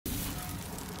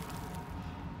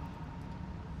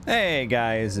Hey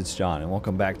guys, it's John, and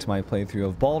welcome back to my playthrough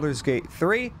of Baldur's Gate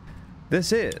 3.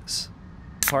 This is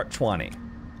part 20.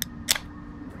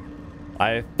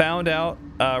 I found out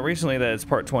recently that it's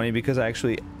part 20 because I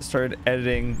actually started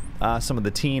editing some of the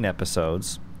teen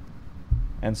episodes.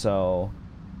 And so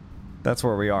that's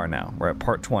where we are now. We're at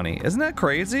part 20. Isn't that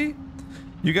crazy?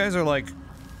 You guys are like,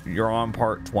 you're on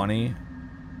part 20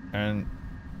 and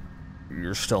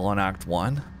you're still on Act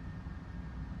 1?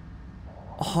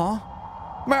 Huh?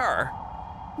 Mare,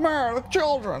 the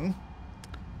children.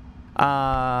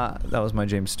 That was my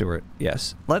James Stewart.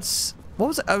 Yes. What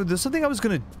was it? There's something I was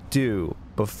gonna do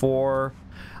before.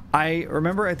 I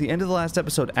remember at the end of the last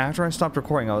episode, after I stopped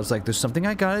recording, I was like, there's something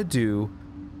I gotta do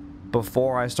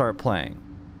before I start playing.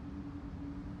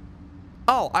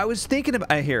 Oh, I was thinking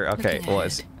about here. Okay, well,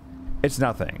 it's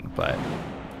nothing, but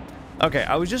okay,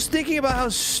 I was just thinking about how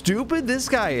stupid this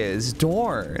guy is.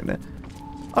 Dorn.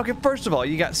 Okay, first of all,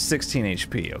 you got 16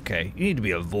 HP, okay? You need to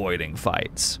be avoiding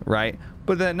fights, right?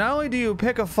 But then not only do you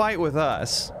pick a fight with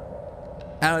us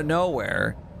out of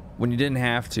nowhere when you didn't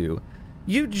have to,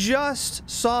 you just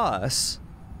saw us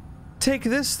take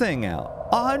this thing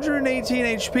out. 118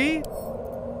 HP?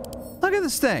 Look at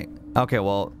this thing. Okay,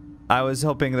 well, I was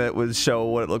hoping that it would show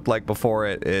what it looked like before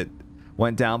it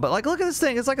went down. But, like, look at this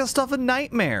thing. It's like a stuff of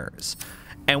nightmares.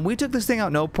 And we took this thing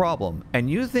out no problem. And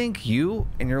you think you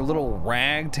and your little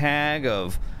ragtag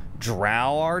of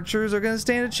drow archers are going to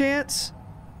stand a chance?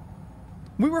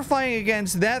 We were fighting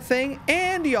against that thing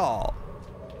and y'all.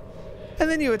 And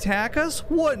then you attack us?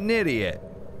 What an idiot.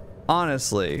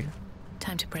 Honestly.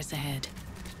 Time to press ahead.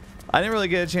 I didn't really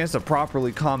get a chance to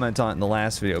properly comment on it in the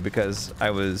last video because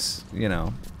I was, you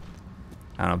know,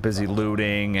 I don't know, busy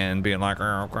looting and being like,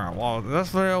 oh, crap, well, this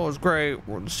video was great.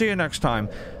 We'll see you next time.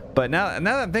 But now that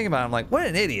I'm thinking about it, I'm like, what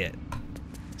an idiot.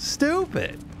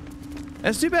 Stupid. And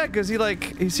it's too bad because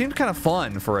he seemed kind of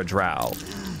fun for a drow.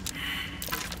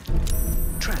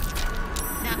 Trapped.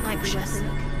 Not like us.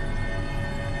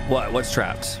 What? What's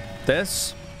trapped?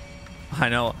 This? I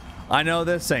know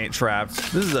this ain't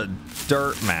trapped. This is a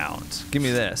dirt mound. Give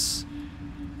me this.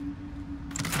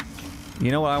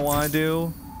 You know what I want to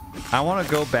do? I want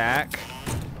to go back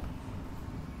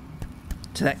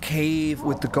to that cave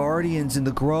with the guardians in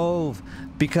the grove,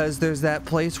 because there's that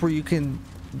place where you can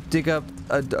dig up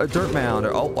a dirt mound.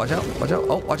 Or, oh, watch out, watch out,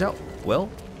 oh, watch out. Will?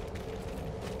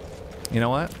 You know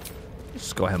what?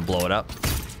 Just go ahead and blow it up.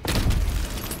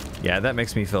 Yeah, that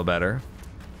makes me feel better.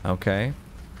 Okay.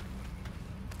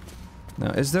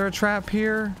 Now, is there a trap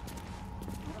here?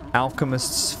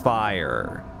 Alchemist's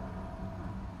Fire.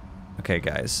 Okay,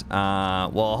 guys.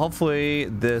 Well, hopefully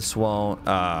this won't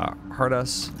hurt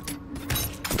us.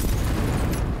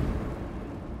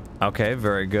 Okay,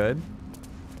 very good.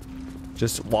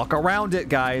 Just walk around it,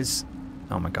 guys.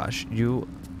 Oh my gosh, you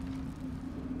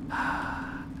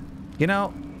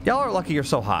know, y'all are lucky you're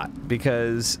so hot,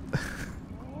 because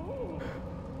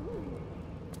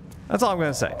that's all I'm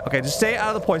gonna say. Okay, just stay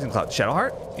out of the poison cloud.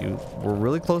 Shadowheart, you were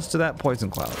really close to that poison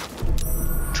cloud.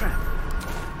 Trap.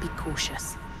 Be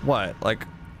cautious. What? Like,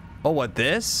 oh, what,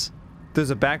 this? There's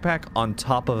a backpack on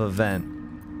top of a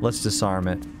vent. Let's disarm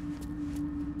it.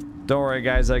 Don't worry,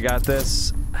 guys, I got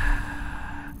this.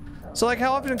 So, like,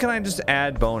 how often can I just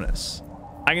add bonus?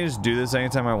 I can just do this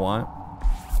anytime I want.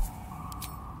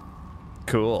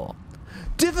 Cool.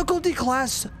 Difficulty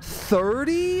class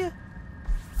 30?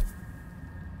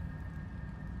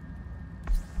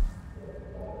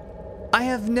 I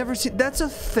have never seen... That's a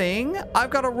thing? I've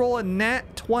got to roll a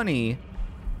nat 20.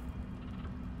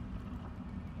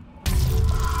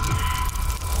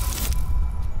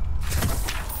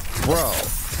 Bro.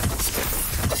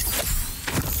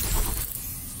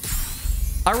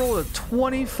 I rolled a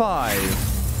 25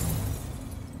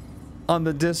 on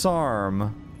the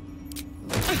disarm.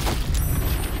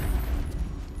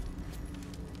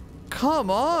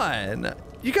 Come on.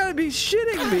 You gotta be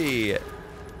shitting me.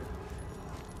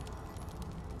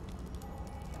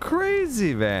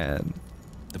 Crazy, man.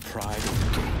 The pride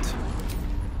of the gate.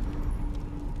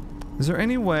 Is there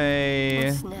any way...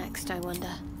 What's next, I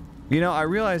wonder? You know, I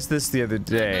realized this the other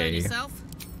day.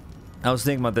 I was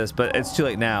thinking about this, but it's too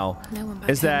late now. No one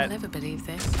back home will ever believe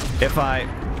this. If I...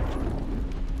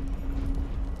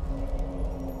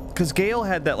 Because Gale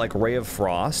had that, like, Ray of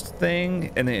Frost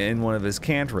thing in one of his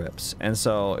cantrips. And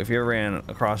so, if you ever ran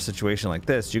across a situation like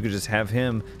this, you could just have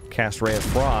him cast Ray of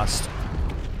Frost.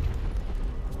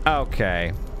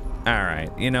 Okay.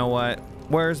 Alright. You know what?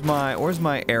 Where's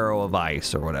my arrow of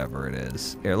ice, or whatever it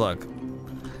is? Here, look.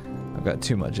 I've got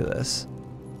too much of this.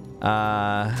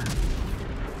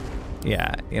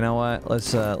 Yeah, you know what? Let's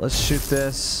shoot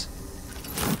this.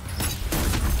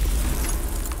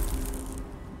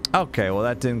 Okay, well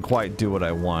that didn't quite do what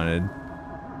I wanted.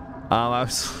 I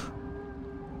was...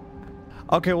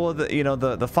 Okay, well, you know,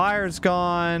 the fire's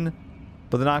gone,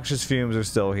 but the noxious fumes are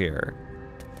still here.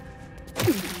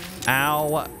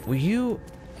 Ow. Will you...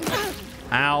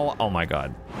 Ow. Oh my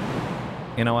god.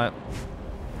 You know what?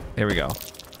 Here we go.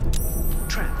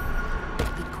 Trap.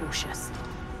 Be cautious.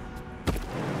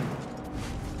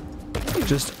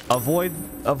 Just avoid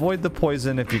the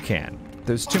poison if you can.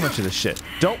 There's too much of this shit.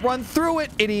 Don't run through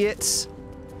it, idiots!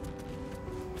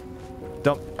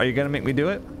 Don't... Are you gonna make me do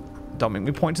it? Don't make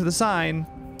me point to the sign.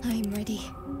 I'm ready.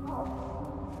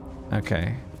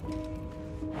 Okay.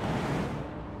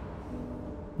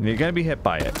 You're gonna be hit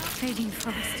by it. Fading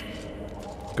fast.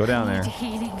 Go down there.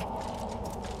 Healing.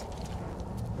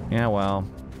 Yeah, well.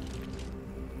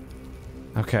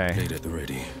 Okay. Blade at the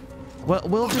ready. Well,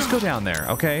 we'll just go down there,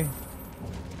 okay?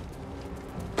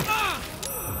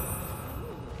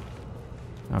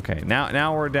 Okay,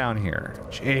 now we're down here.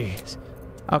 Jeez.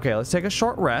 Okay, let's take a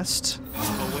short rest.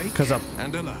 Awake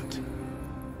and alert.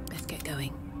 Let's get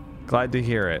going. Glad to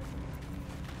hear it.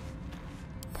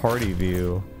 Party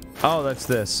view. Oh, that's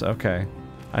this. Okay.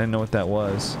 I didn't know what that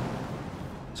was.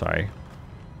 Sorry.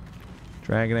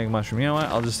 Dragon egg mushroom. You know what?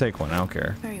 I'll just take one. I don't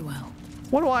care. Very well.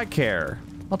 What do I care?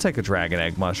 I'll take a dragon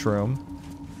egg mushroom.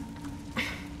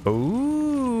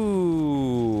 Ooh.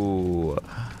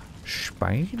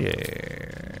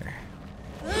 Spider.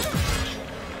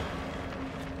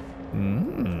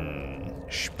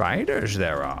 Spiders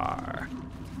there are.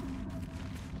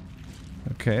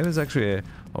 Okay, there's actually a...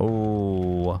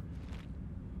 Oh.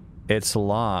 It's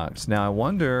locked. Now I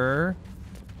wonder...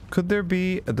 Could there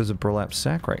be... There's a burlap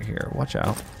sack right here. Watch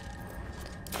out.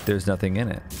 There's nothing in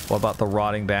it. What about the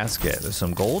rotting basket? There's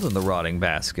some gold in the rotting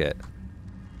basket.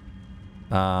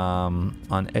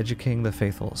 On educating the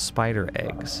faithful. Spider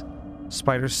eggs.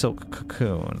 Spider silk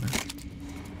cocoon.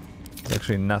 There's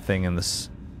actually nothing in this.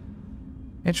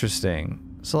 Interesting.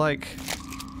 So like...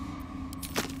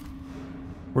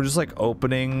 We're just like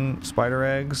opening spider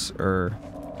eggs, or...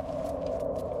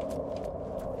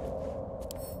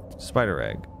 Spider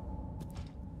egg.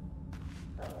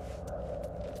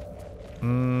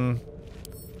 Can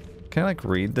I like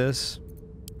read this?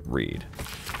 Read.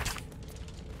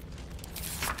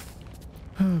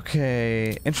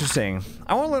 Okay, interesting.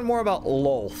 I want to learn more about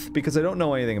Lolth because I don't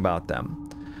know anything about them.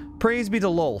 Praise be to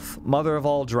Lolth, mother of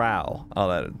all drow.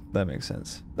 Oh, that makes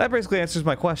sense. That basically answers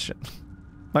my question.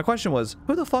 My question was,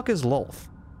 who the fuck is Lolth?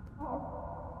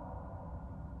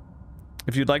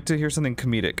 If you'd like to hear something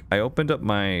comedic, I opened up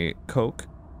my Coke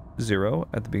Zero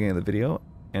at the beginning of the video,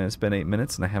 and it's been 8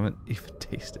 minutes and I haven't even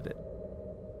tasted it.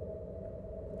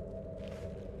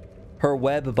 Her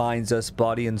web binds us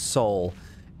body and soul,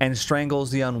 and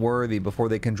strangles the unworthy before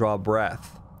they can draw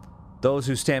breath. Those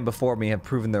who stand before me have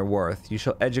proven their worth. You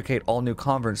shall educate all new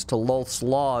converts to Lolth's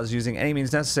laws using any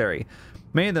means necessary.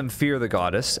 Many of them fear the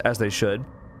goddess, as they should,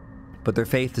 but their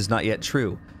faith is not yet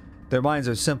true. Their minds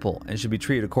are simple and should be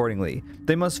treated accordingly.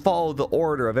 They must follow the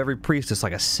order of every priestess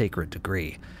like a sacred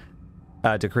decree.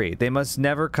 They must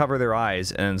never cover their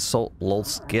eyes and insult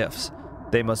Lolth's gifts.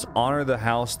 They must honor the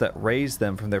house that raised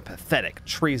them from their pathetic,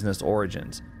 treasonous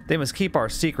origins. They must keep our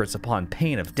secrets upon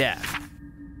pain of death.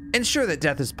 Ensure that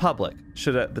death is public,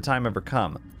 should the time ever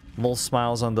come. Lolth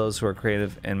smiles on those who are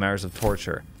creative in matters of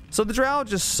torture. So the drow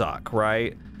just suck,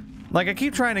 right? Like, I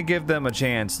keep trying to give them a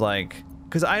chance, like...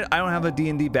 Because I don't have a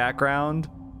D&D background.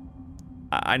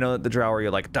 I know that the drow are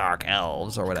like dark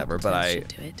elves or whatever, but I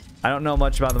don't know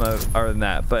much about them other than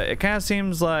that. But it kind of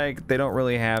seems like they don't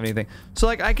really have anything. So,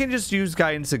 like, I can just use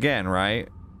guidance again, right?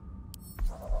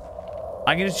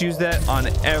 I can just use that on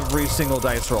every single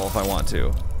dice roll if I want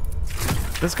to.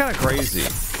 That's kind of crazy.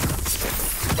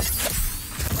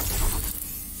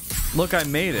 Look, I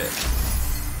made it.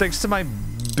 Thanks to my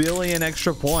billion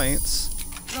extra points.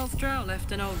 Lolth Drow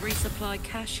left an old resupply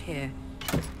cache here.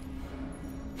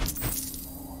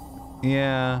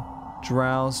 Yeah.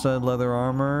 Drow stud leather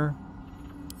armor.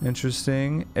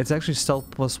 Interesting. It's actually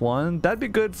stealth +1. That'd be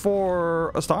good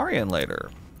for Astarion later.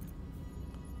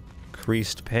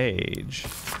 Creased page.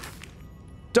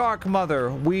 Dark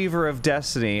Mother, Weaver of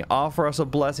Destiny, offer us a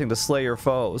blessing to slay your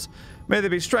foes. May they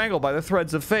be strangled by the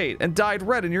threads of fate and dyed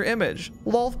red in your image.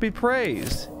 Lolth be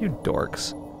praised. You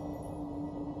dorks.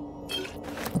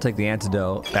 I'll take the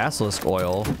antidote. Basilisk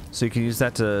oil. So you can use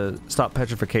that to stop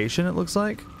petrification, it looks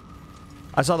like.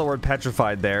 I saw the word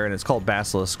petrified there, and it's called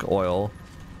basilisk oil.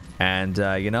 And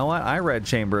you know what? I read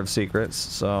Chamber of Secrets,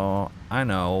 so I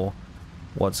know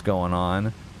what's going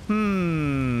on.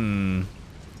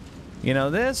 You know,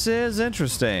 this is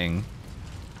interesting.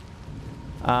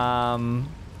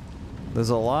 There's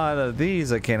a lot of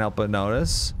these I can't help but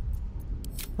notice.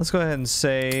 Let's go ahead and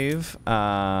save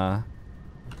part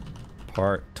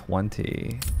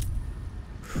 20.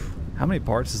 How many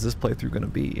parts is this playthrough gonna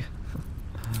be?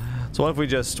 So what if we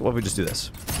just do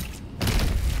this?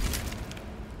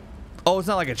 Oh, it's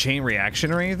not like a chain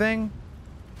reaction or anything?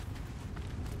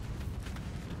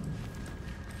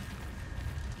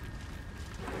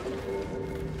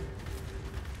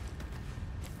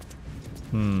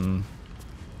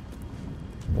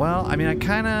 Well, I mean,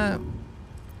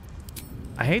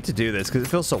 I hate to do this because it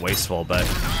feels so wasteful, but...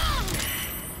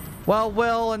 Well,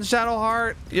 Will and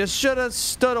Shadowheart, you should have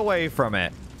stood away from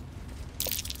it.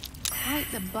 Quite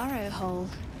the burrow hole.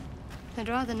 I'd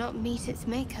rather not meet its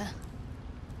maker.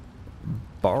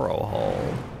 Burrow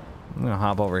hole. I'm gonna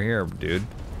hop over here, dude.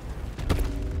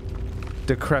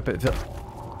 Decrepit.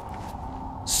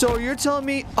 So you're telling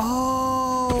me...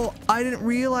 Oh, I didn't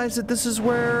realize that this is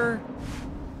where...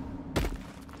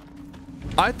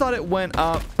 I thought it went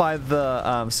up by the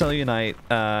Cellunite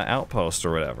outpost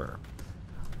or whatever.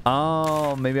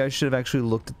 Oh, maybe I should have actually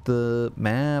looked at the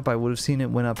map. I would have seen it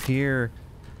went up here.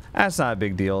 That's not a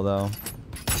big deal, though.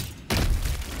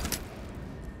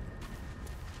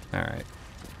 Alright.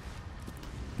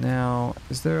 Now,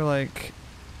 is there like...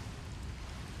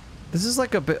 This is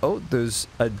like a bit... Oh, there's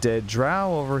a dead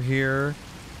drow over here.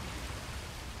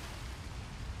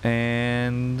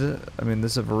 And... I mean,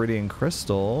 this is a Viridian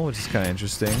crystal, which is kind of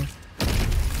interesting.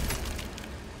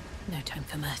 No time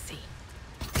for mercy.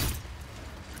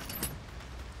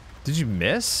 Did you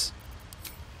miss?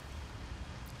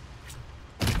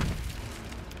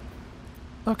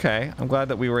 Okay, I'm glad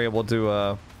that we were able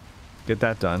to get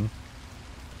that done.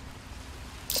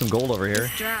 Some gold over here.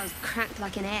 This drow's cracked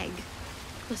like an egg.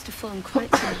 Must have fallen quite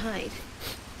some height.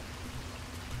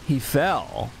 He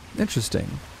fell. Interesting.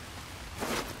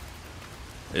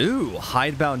 Ooh,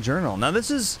 hidebound journal. Now this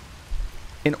is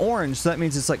in orange, so that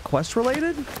means it's like quest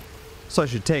related. So I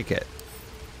should take it.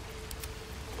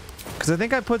 Because I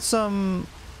think I put some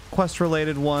quest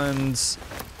related ones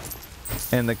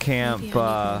in the camp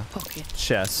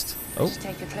chest. Oh. Let's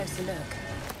take a closer look.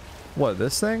 What,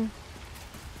 this thing?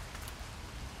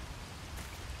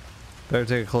 Better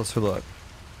take a closer look.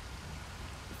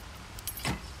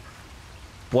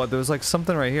 What, there was like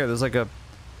something right here. There's like a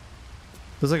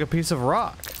piece of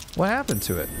rock. What happened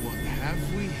to it? What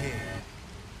have we here?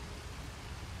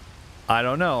 I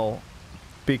don't know.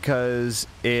 Because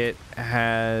it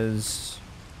has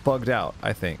bugged out,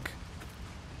 I think.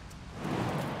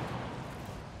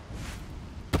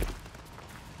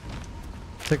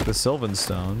 Take the Sylvan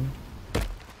Stone.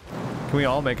 Can we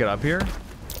all make it up here?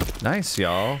 Nice,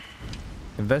 y'all.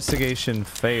 Investigation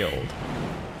failed.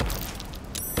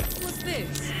 What's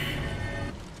this?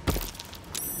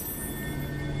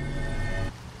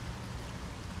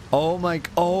 Oh my...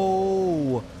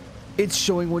 Oh! It's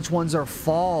showing which ones are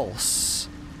false.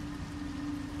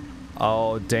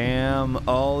 Oh, damn.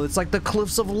 Oh, it's like the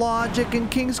Cliffs of Logic in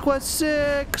King's Quest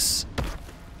VI.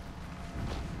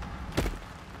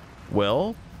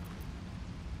 Will?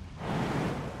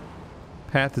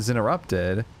 Path is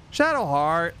interrupted.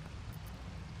 Shadowheart!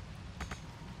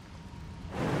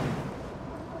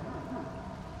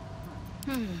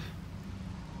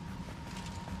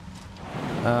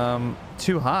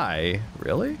 Too high.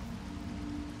 Really?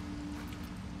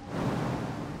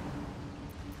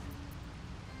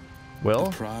 Will?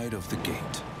 The pride of the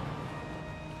gate.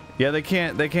 Yeah, they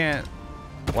can't.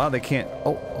 Wow, they can't.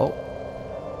 Oh.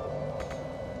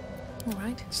 All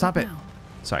right. Stop it. Now.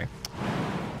 Sorry.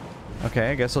 Okay,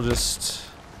 I guess I'll just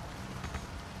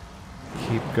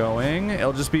keep going.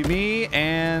 It'll just be me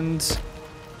and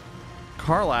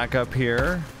Karlak up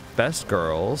here. Best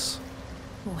girls.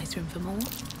 Always room for more.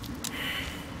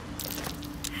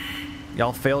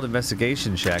 Y'all failed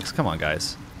investigation checks. Come on,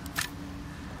 guys.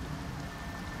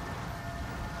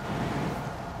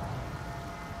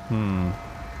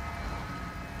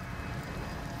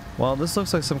 Well, this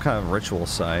looks like some kind of ritual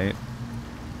site.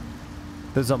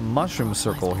 There's a mushroom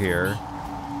circle here.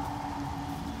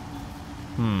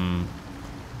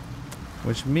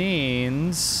 Which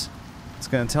means it's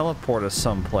going to teleport us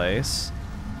someplace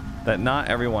that not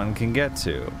everyone can get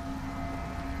to.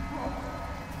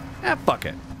 Ah, fuck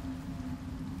it.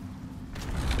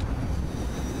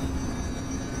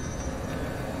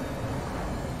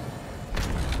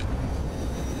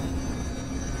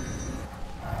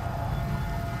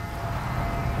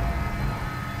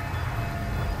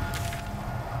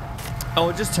 Oh,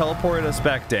 it just teleported us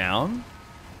back down?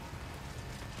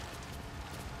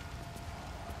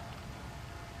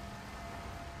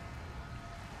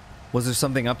 Was there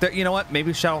something up there? You know what?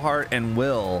 Maybe Shadowheart and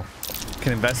Will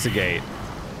can investigate.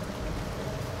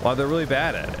 Wow, they're really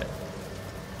bad at it.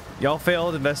 Y'all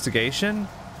failed investigation?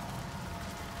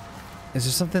 Is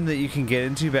there something that you can get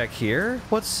into back here?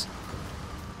 What's...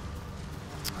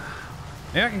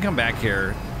 Maybe I can come back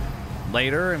here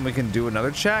later and we can do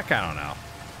another check? I don't know.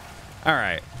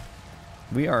 Alright.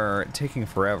 We are taking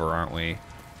forever, aren't we?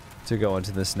 To go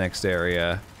into this next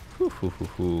area.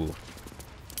 Hoo.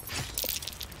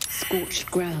 Scorched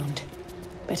ground.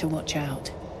 Better watch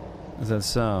out. Is that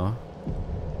so?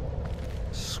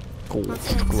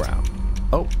 Scorched ground.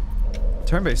 Oh.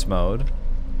 Turn-based mode.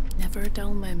 Never a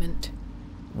dull moment.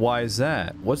 Why is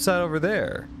that? What's that over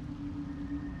there?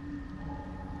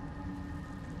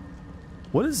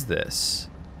 What is this?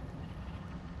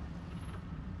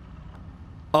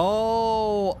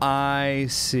 Oh, I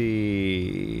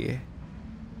see.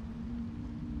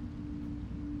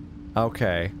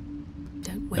 Okay.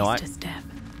 Don't waste a step.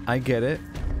 I get it.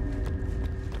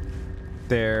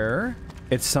 There.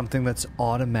 It's something that's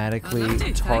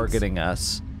automatically targeting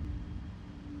us.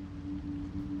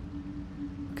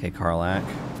 Okay, Karlach.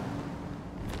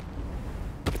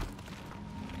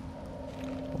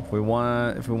 If we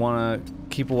wanna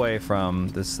keep away from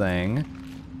this thing,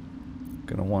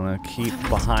 gonna wanna keep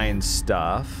behind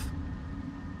stuff.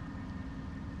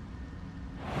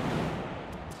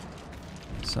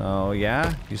 So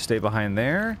yeah, you stay behind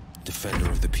there. Defender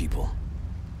of the people.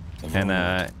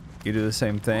 And you do the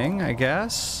same thing, I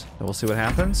guess. And we'll see what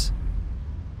happens.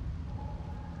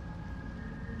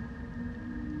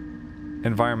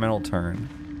 Environmental turn.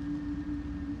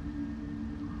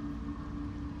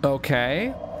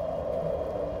 Okay.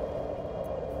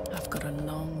 I've got a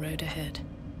long road ahead.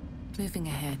 Moving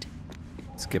ahead.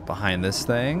 Let's get behind this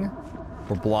thing.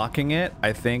 We're blocking it.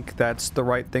 I think that's the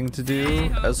right thing to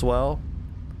do as well.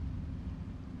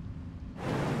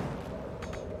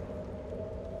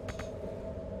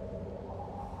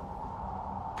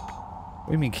 What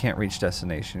do you mean can't reach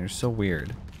destination? You're so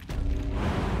weird.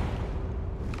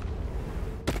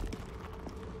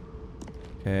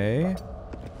 Okay.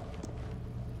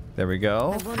 There we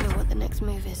go. I wonder what the next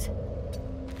move is.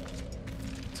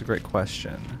 It's a great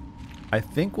question. I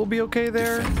think we'll be okay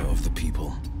there. Defender of the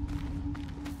people.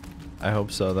 I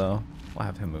hope so, though. We'll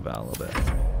have him move out a little bit.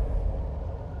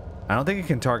 I don't think it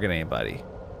can target anybody.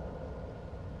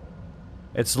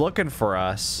 It's looking for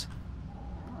us.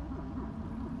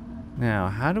 Now,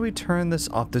 how do we turn this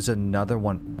off? There's another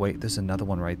one. Wait, there's another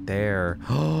one right there.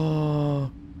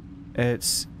 Oh,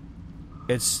 it's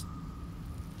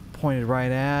pointed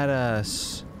right at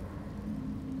us.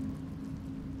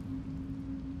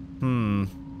 Hmm.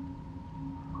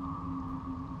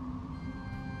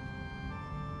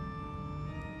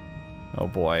 Oh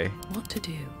boy. What to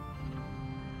do?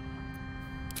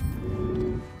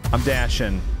 I'm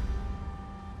dashing.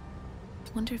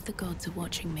 Wonder if the gods are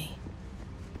watching me.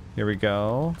 Here we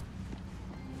go.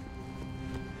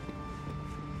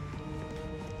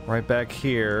 Right back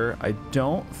here. I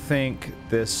don't think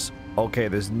this... Okay,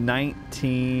 there's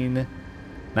 19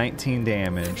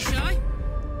 damage.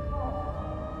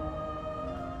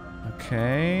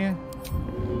 Okay.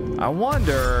 I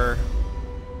wonder...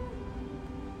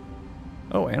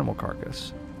 Oh, animal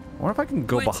carcass. I wonder if I can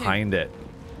go behind it.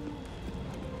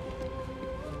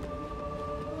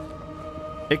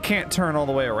 It can't turn all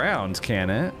the way around, can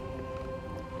it?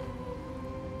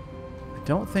 I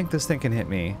don't think this thing can hit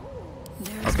me.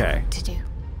 There's Okay. work to do.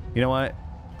 You know what?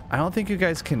 I don't think you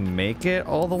guys can make it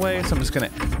all the way, so I'm just gonna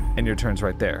end your turns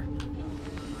right there.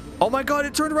 Oh my god,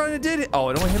 it turned around and it did it! Oh,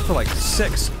 it only hit for like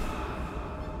 6.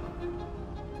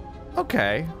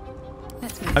 Okay.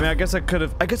 I mean, I guess I could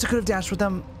have dashed with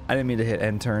them. I didn't mean to hit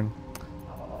end turn.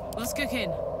 What's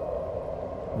cooking?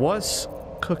 What's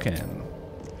cooking?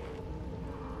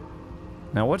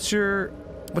 Now, what's your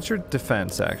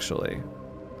defense actually?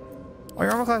 Oh,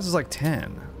 your armor class is like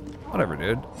 10. Whatever,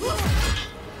 dude.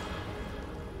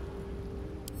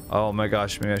 Oh my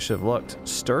gosh, maybe I should have looked.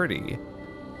 Sturdy.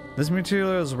 This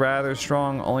material is rather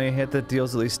strong. Only a hit that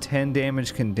deals at least 10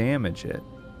 damage can damage it.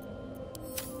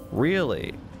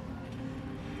 Really?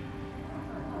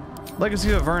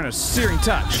 Legacy of Avernus, Searing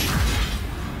Touch.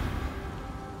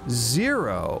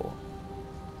 0.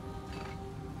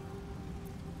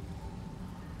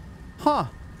 Huh.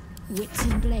 Wits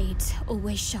and blades,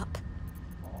 always sharp.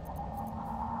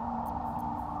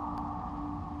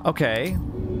 Okay.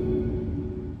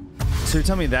 So you're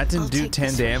telling me that didn't I'll do take 10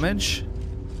 this way. damage?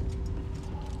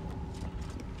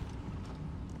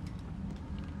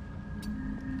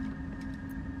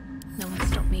 No one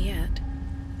stopped me yet.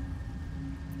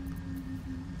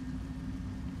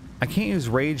 I can't use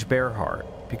Rage Bearheart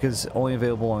because it's only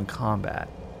available in combat.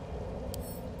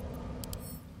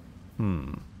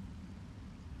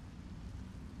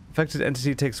 Affected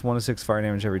entity takes 1 to 6 fire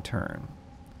damage every turn.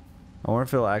 I wonder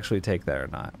if it'll actually take that or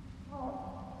not.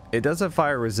 It does have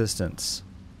fire resistance.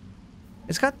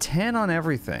 It's got 10 on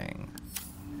everything.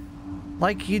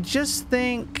 Like, you just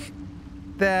think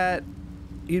that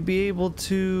you'd be able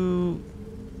to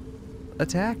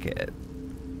attack it.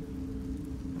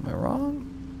 Am I wrong?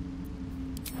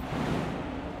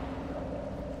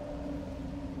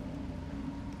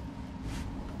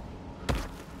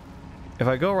 If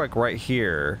I go like right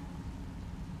here,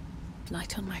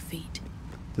 Light on my feet.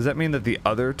 does that mean that the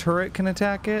other turret can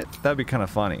attack it? That'd be kind of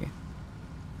funny.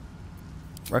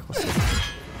 Recklessly.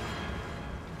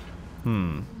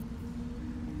 Can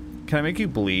I make you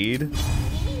bleed?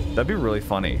 That'd be really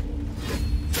funny.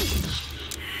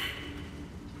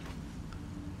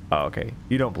 Oh, okay.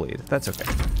 You don't bleed. That's okay.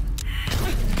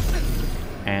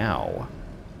 Ow.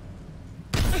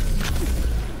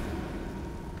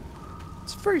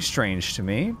 It's very strange to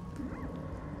me.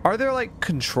 Are there like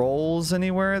controls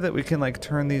anywhere that we can like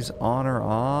turn these on or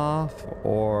off?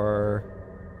 Or...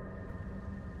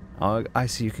 oh, I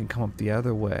see you can come up the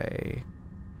other way.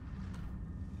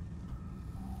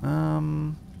 Oh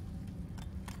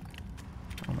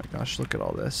my gosh, look at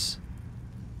all this.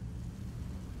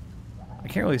 I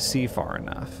can't really see far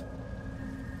enough.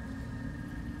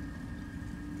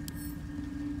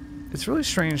 It's really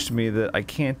strange to me that I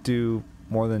can't do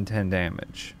more than 10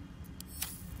 damage.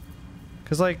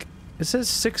 Because, like, it says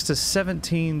 6 to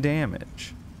 17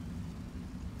 damage.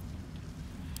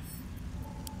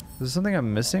 Is there something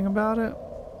I'm missing about it?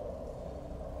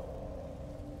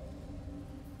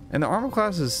 And the armor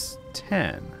class is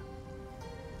 10.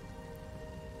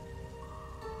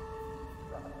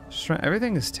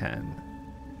 Everything is 10.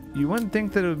 You wouldn't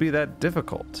think that it would be that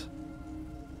difficult.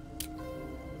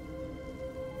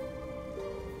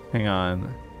 Hang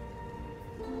on.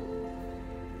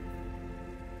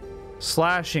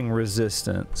 Slashing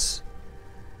resistance.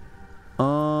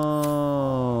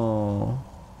 Oh.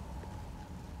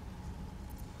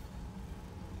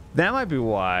 That might be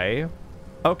why.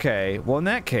 Okay, well in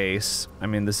that case, I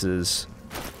mean this is...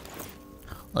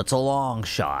 that's a long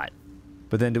shot.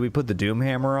 But then do we put the Doom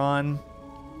Hammer on?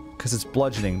 Because it's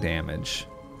bludgeoning damage.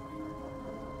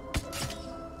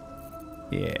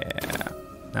 Yeah.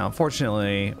 Now,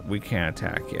 unfortunately, we can't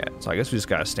attack yet. So I guess we just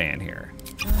gotta stand here.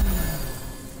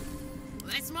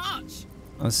 Let's march.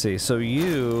 Let's see. So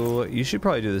you should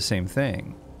probably do the same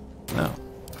thing. No.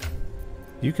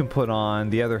 You can put on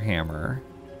the other hammer.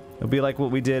 It'll be like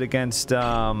what we did against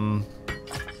the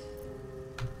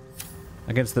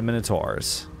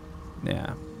Minotaurs.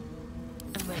 Yeah.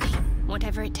 I'm ready.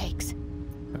 Whatever it takes.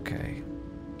 Okay.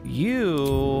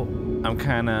 I'm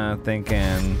kind of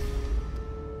thinking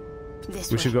This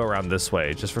we way. should go around this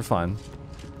way just for fun.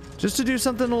 Just to do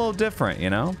something a little different, you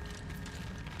know?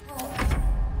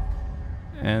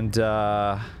 And,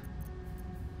 let's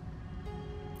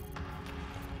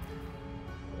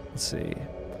see.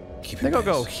 I think I'll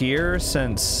go here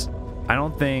since I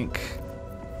don't think...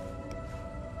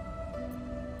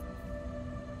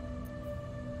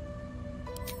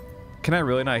 Can I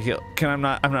really not heal? I'm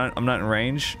not in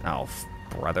range? Oh,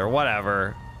 brother,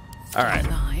 whatever. All right.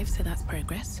 Alive, so that's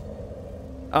progress.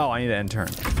 Oh, I need to end turn.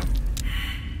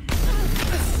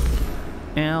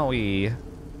 Owie.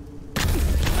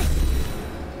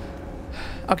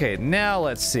 Okay, now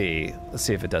let's see. Let's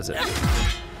see if it does it.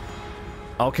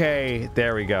 Okay,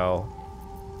 there we go.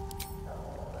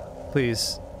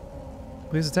 Please.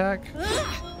 Please attack.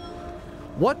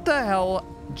 What the hell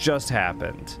just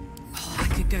happened? Oh, I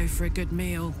could go for a good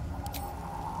meal.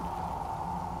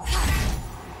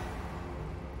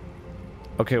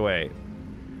 Okay, wait.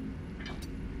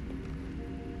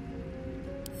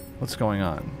 What's going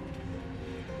on?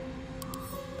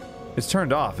 It's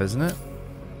turned off, isn't it?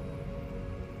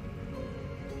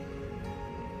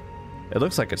 It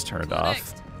looks like it's turned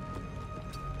off.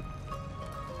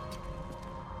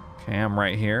 Okay, I'm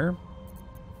right here.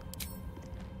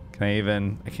 Can I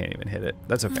even... I can't even hit it.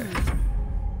 That's okay.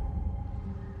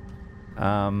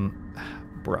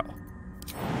 Bro.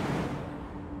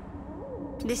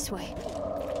 This way.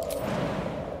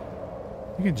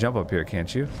 You can jump up here,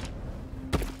 can't you?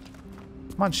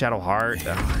 Come on, Shadowheart.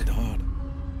 Hard.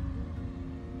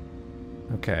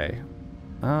 Okay.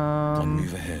 One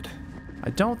move ahead. I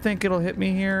don't think it'll hit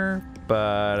me here,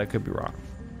 but I could be wrong.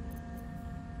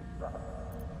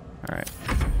 Alright.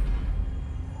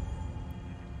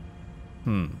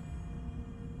 Did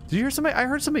you hear somebody? I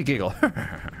heard somebody giggle.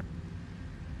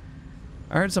 I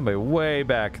heard somebody way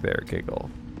back there giggle.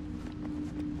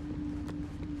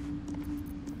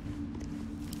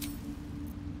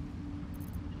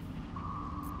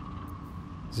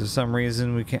 Is there some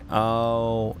reason we can't?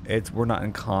 Oh, we're not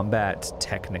in combat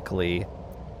technically.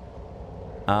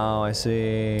 Oh, I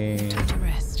see. Time to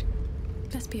rest.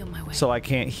 Let's be on my way. So I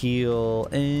can't heal.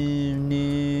 Oh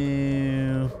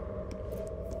no.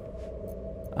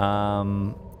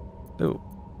 Ooh.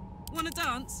 Wanna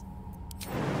dance?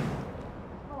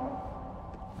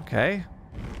 Okay.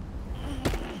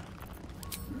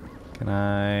 Can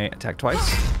I attack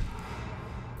twice?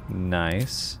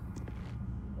 Nice.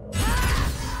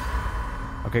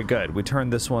 Okay, good. We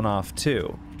turned this one off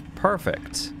too.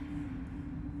 Perfect.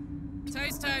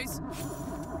 Toes, toes.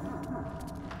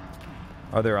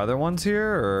 Are there other ones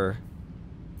here, or?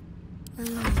 A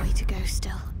long way to go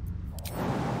still.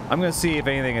 I'm gonna see if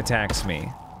anything attacks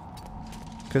me.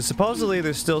 Because supposedly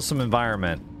there's still some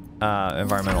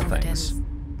environmental things.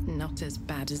 Not as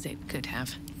bad as it could have.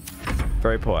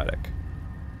 Very poetic.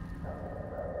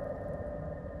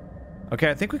 Okay,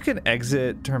 I think we can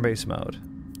exit turn-based mode.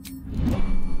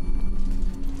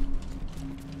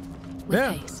 With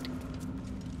Yeah. haste.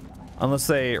 Unless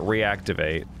they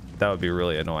reactivate. That would be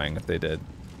really annoying if they did.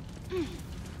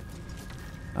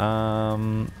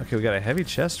 Okay, we got a heavy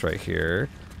chest right here.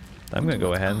 I'm gonna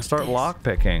go ahead and start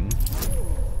lockpicking.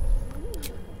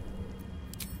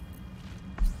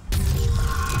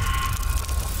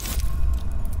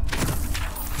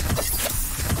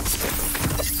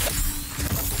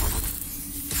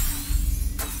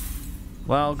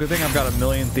 Well, good thing I've got a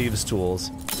million thieves'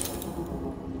 tools.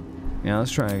 Yeah,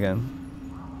 let's try again.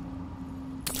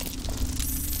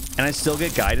 And I still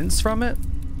get guidance from it,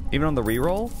 even on the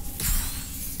reroll.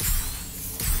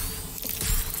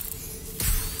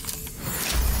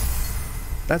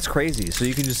 That's crazy. So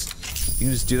you can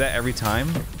just do that every time.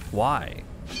 Why?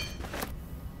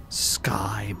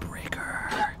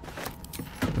 Skybreaker.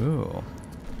 Ooh.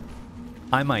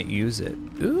 I might use it.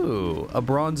 Ooh, a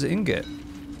bronze ingot.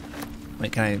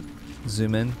 Wait, can I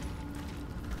zoom in?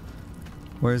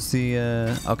 Where's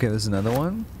the, okay, there's another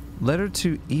one. Letter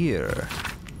to Ear.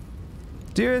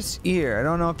 Dearest Ear, I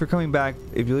don't know if you're coming back,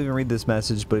 if you'll even read this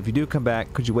message, but if you do come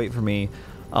back, could you wait for me?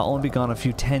 I'll only be gone a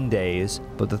few 10 days,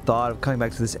 but the thought of coming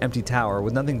back to this empty tower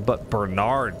with nothing but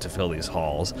Bernard to fill these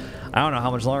halls, I don't know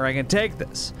how much longer I can take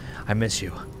this. I miss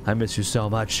you. I miss you so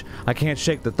much. I can't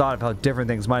shake the thought of how different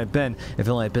things might have been if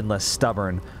only I'd been less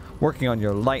stubborn. Working on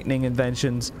your lightning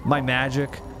inventions, my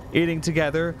magic, eating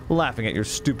together, laughing at your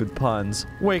stupid puns,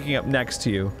 waking up next to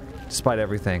you. Despite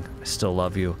everything, I still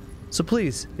love you. So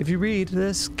please, if you read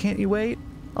this, can't you wait?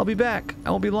 I'll be back. I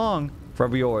won't be long.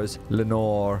 Forever yours,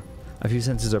 Lenore. A few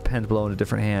sentences are penned below in a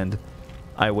different hand.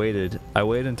 I waited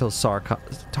until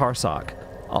Tarsak.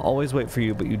 I'll always wait for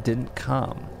you, but you didn't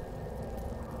come.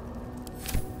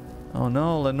 Oh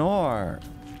no, Lenore.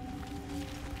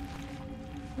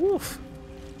 Woof.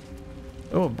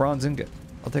 Oh, a bronze ingot.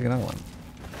 I'll take another one.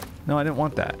 No, I didn't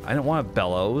want that. I didn't want a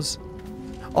bellows.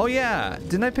 Oh yeah,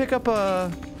 didn't I pick up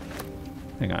a...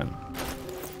 Hang on.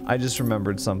 I just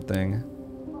remembered something.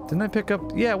 Didn't I pick up...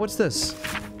 Yeah, what's this?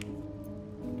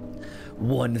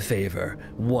 One favor,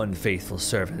 one faithful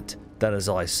servant. That is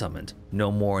all I summoned.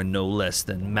 No more and no less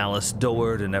than Malice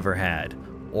Doerden ever had.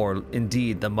 Or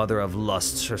indeed the mother of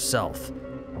lusts herself.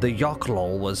 The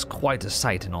Yoklol was quite a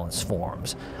sight in all its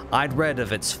forms. I'd read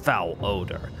of its foul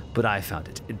odor, but I found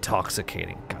it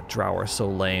intoxicating. God, drow are so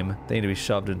lame. They need to be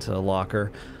shoved into a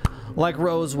locker. Like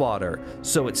rose water,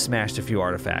 so it smashed a few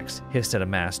artifacts, hissed at a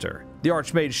master. The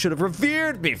Archmage should have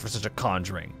revered me for such a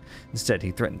conjuring. Instead, he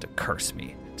threatened to curse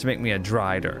me, to make me a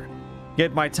drider.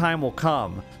 Yet my time will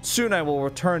come. Soon I will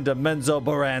return to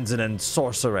Menzoberranzan and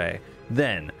Sorcery.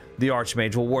 Then, the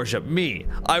Archmage will worship me.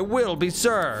 I will be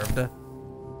served.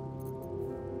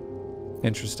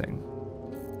 Interesting.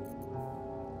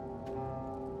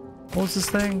 What was this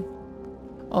thing?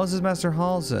 Oh, this is Master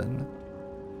Halsin.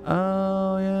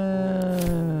 Oh,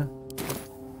 yeah.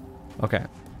 Okay.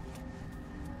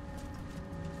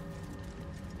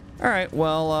 Alright,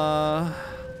 well,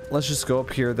 let's just go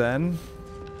up here then.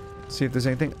 See if there's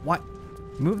anything. What?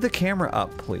 Move the camera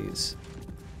up, please.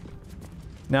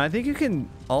 Now, I think you can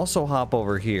also hop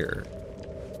over here.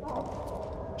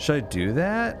 Should I do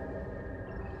that?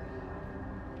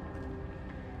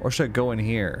 Or should I go in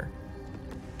here?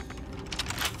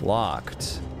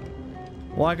 Locked.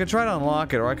 Well, I could try to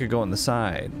unlock it, or I could go on the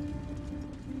side.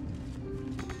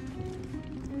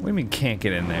 What do you mean can't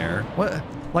get in there? What?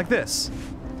 Like this?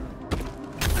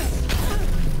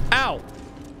 Ow!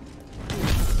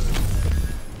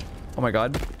 Oh my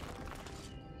god.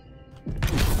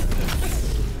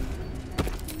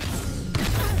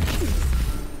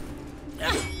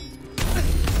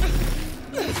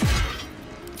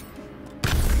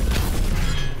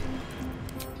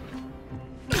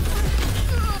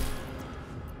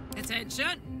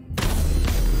 Attention.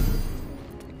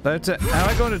 That's it. How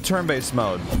do I go into turn-based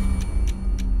mode?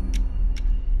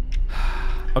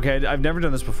 Okay, I've never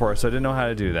done this before, so I didn't know how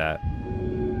to do that.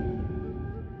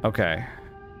 Okay.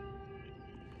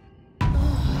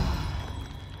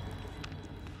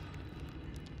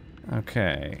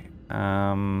 Okay.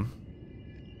 Got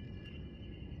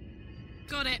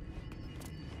it.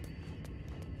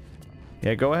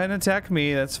 Yeah, go ahead and attack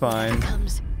me. That's fine. Here it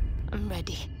comes. I'm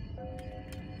ready.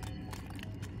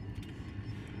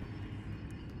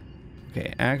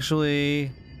 Okay,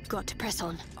 actually, Got to press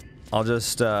on. I'll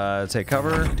just take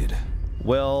cover. Needed.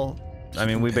 Will, I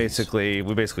mean, we basically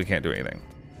can't do anything.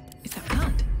 Is that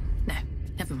blood? No,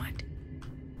 never mind.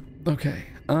 Okay.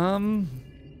 Can't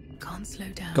slow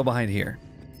down. Go behind here.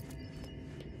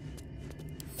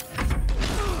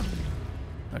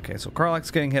 Okay, so Karlach's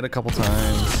getting hit a couple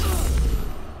times.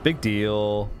 Big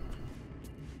deal.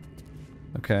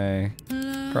 Okay.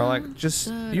 Karlach, just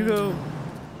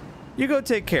you go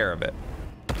take care of it.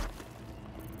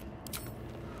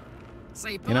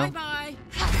 Say You know? bye-bye.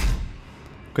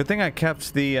 Good thing I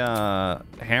kept the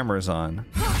hammers on.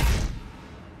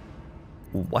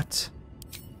 What?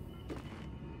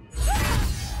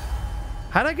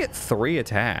 How'd I get 3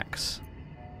 attacks?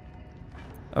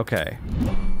 Okay.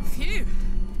 Phew.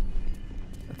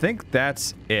 I think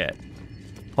that's it.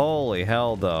 Holy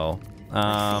hell, though.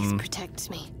 My face protects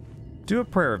me. Do a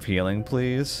prayer of healing,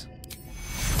 please.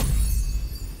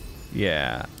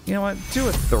 Yeah. You know what? Do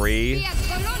a 3. Can't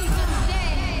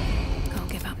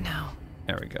give up now.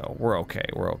 There we go. We're okay.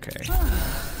 We're okay.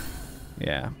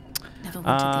 Yeah. Never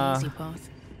wanted the easy path.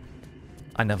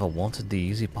 I never wanted the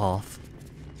easy path.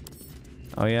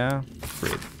 Oh, yeah?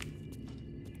 Rude.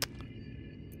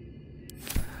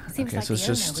 Seems Okay, like so the it's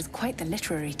owner just- was quite the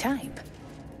literary type.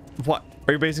 What?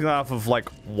 Are you basing it off of, like,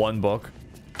 one book?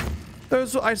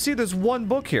 I see there's one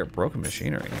book here. Broken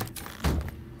machinery.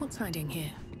 What's hiding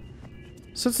here?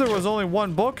 Since there was only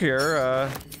one book here,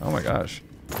 oh my gosh.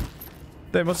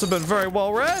 They must have been very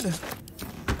well read.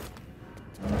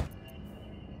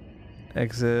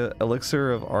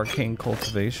 Elixir of Arcane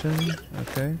Cultivation.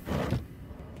 Okay.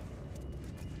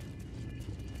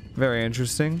 Very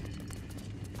interesting.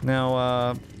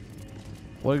 Now,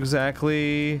 what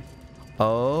exactly?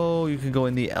 Oh, you can go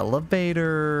in the Seems simple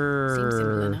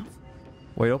elevator. enough.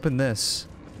 Wait, open this.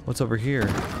 What's over here?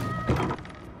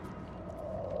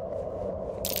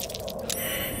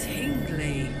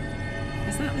 Tingly.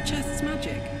 Is that the chest's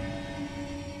magic?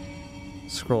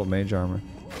 Scroll of mage armor.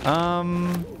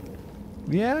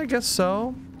 Yeah, I guess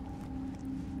so.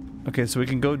 Okay, so we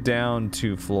can go down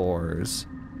 2 floors.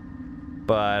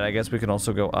 But I guess we can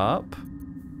also go up.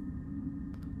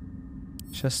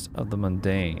 Chest of the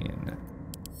mundane.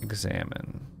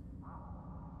 Examine.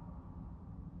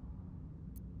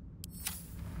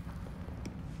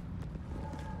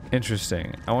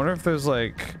 Interesting. I wonder if there's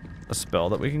like a spell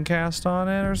that we can cast on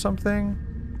it or something.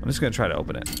 I'm just gonna try to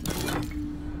open it.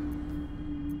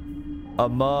 A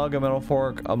mug, a metal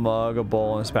fork, a mug, a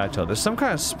bowl, and a spatula. There's some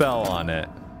kind of spell on it.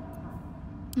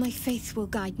 My faith will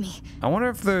guide me. I wonder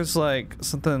if there's like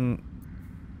something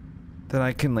that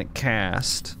I can like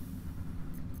cast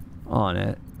on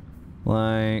it.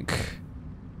 Like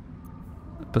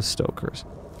bestokers.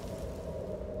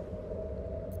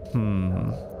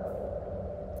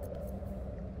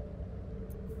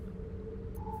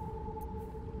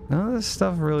 None of this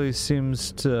stuff really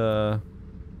seems to...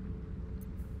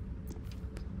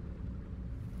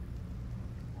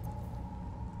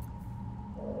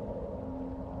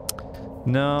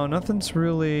 No, nothing's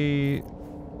really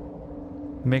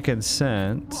making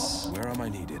sense. Where am I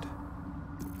needed?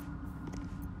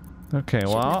 Okay,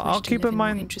 well, Shouldn't have I'll wished to keep live in more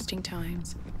mind. interesting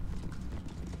times.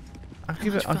 I'll How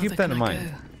keep much it. I'll keep farther that in can I mind.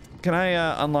 go? Can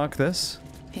I unlock this?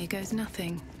 Here goes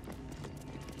nothing.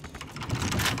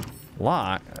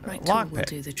 Lock. Right tool will Lockpick.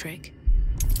 do the trick.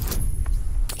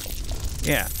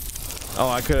 Yeah. Oh,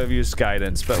 I could have used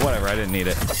guidance, but whatever. I didn't need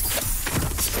it.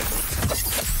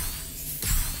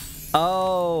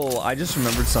 Oh, I just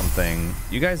remembered something.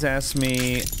 You guys asked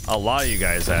me. A lot of you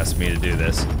guys asked me to do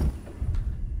this.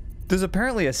 There's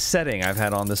apparently a setting I've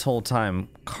had on this whole time.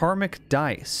 Karmic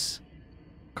dice.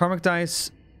 Karmic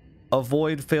dice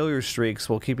avoid failure streaks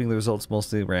while keeping the results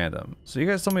mostly random. So you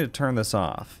guys told me to turn this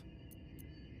off.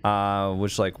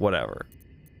 Which, like, whatever.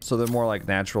 So they're more like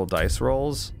natural dice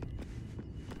rolls.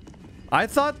 I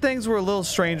thought things were a little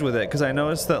strange with it, because I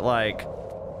noticed that, like,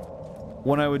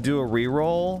 when I would do a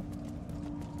reroll,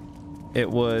 it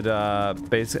would,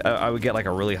 basically, I would get, like,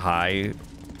 a really high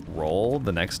roll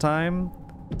the next time.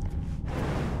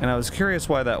 And I was curious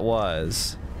why that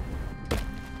was.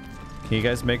 Can you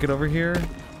guys make it over here?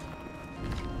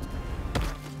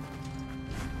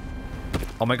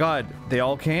 Oh my god, they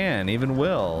all can, even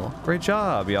Will. Great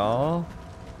job, y'all.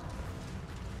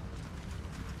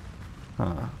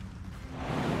 Huh.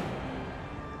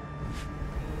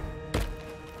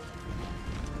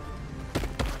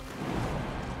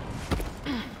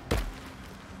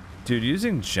 Dude,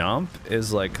 using jump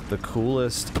is like the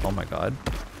coolest. Oh my god.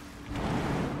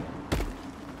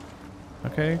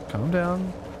 Okay, calm down.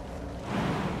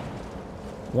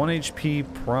 1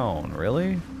 HP prone,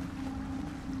 really?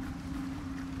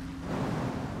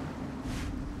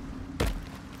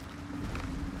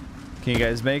 Can you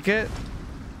guys make it?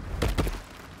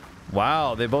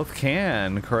 Wow, they both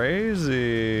can.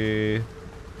 Crazy.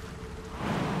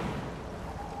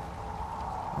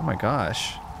 Oh my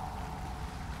gosh.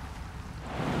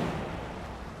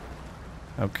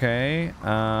 Okay,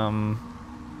 I'm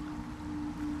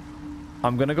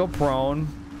gonna go prone.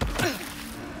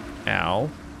 Ow.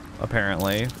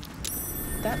 Apparently.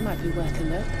 That might be worth a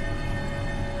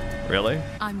look. Really?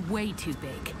 I'm way too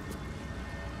big.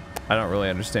 I don't really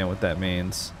understand what that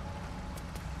means.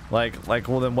 Like,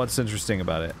 well then what's interesting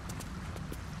about it?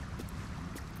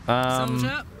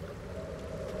 Soldier.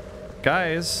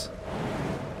 Guys.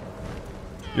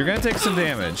 You're gonna take some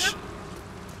damage.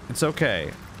 It's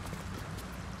okay.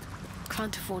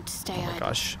 Can't afford to stay Oh my idle.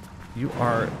 gosh. You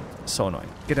are so annoying.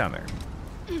 Get down there.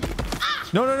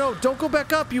 No, no, no. Don't go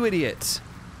back up, you idiot.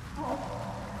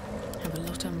 Have a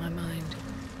lot on my mind.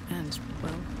 And,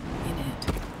 well, in it.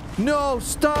 No,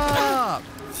 stop.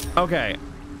 Okay.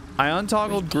 I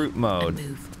untoggled group mode. And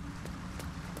move.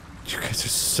 You guys are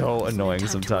so annoying time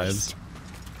to sometimes. waste.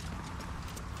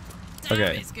 Damn,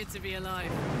 Okay. it's good to be alive.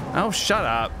 Oh, shut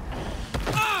up.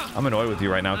 I'm annoyed with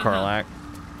you right now, Karlak.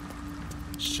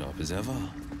 Sharp as ever.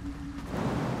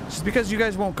 Just because you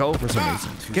guys won't go for some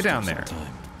reason. Two Get down steps there. at a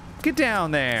time. Get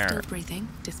down there. Still breathing,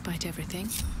 despite everything.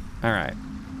 All right.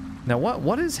 Now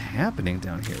what is happening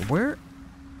down here?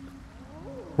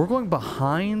 We're going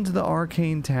behind the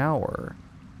Arcane Tower.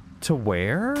 To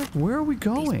where? Where are we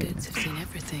going? These boots have seen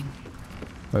everything.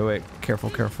 Wait. Careful,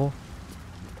 careful.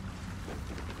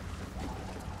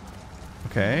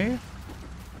 Okay.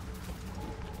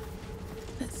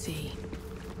 Let's see.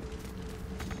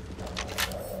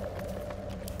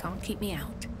 Can't keep me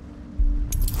out.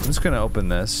 I'm just gonna open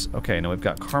this. Okay, now we've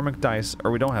got karmic dice,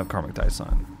 or we don't have karmic dice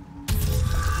on.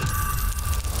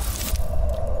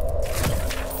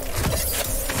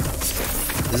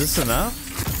 Is this enough?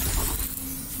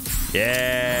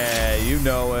 Yeah, you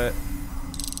know it.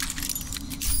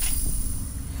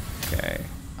 Okay,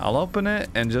 I'll open it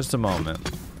in just a moment.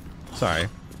 Sorry.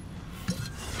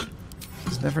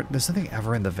 There's nothing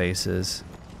ever in the vases.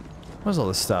 What's all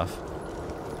this stuff?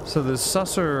 So there's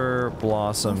susser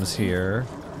blossoms here.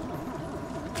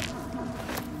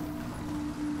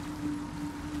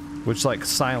 Which like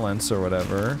silence or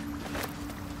whatever.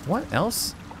 What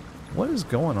else? What is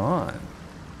going on?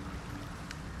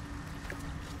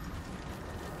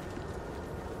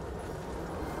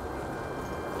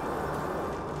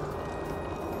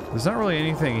 There's not really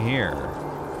anything here.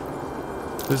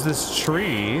 There's this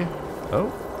tree.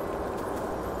 Oh.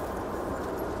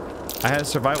 I had a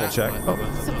survival check. Oh.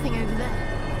 Something over there.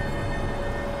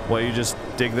 What, you just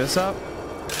dig this up?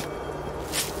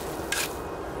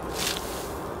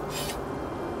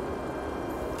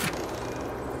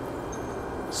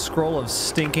 Scroll of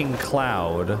Stinking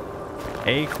Cloud.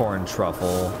 Acorn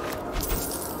Truffle.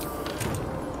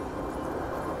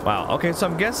 Wow, okay, so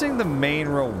I'm guessing the main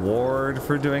reward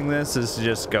for doing this is to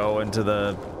just go into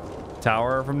the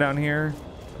tower from down here?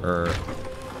 Or...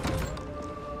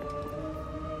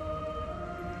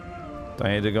 do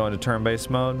I need to go into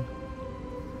turn-based mode?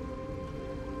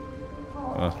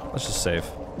 Let's just save.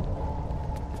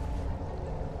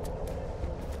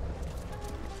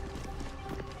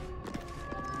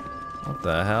 What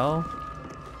the hell?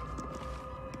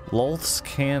 Lolth's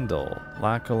Candle.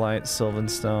 Laccolite,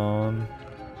 Sylvanstone.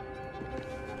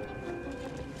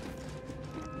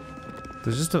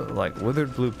 There's just like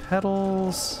withered blue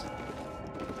petals.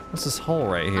 What's this hole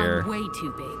right here? I'm way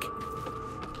too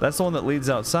big. That's the one that leads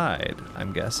outside,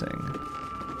 I'm guessing.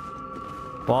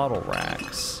 Bottle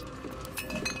racks.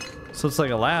 So it's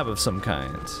like a lab of some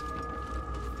kind.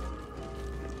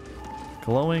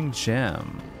 Glowing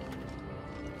gem.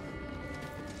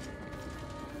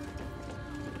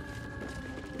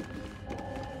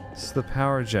 This is the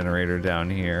power generator down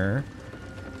here.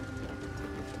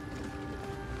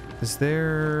 Is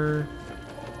there...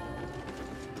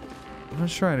 I'm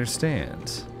not sure I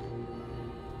understand.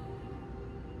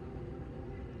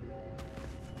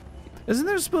 Isn't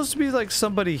there supposed to be like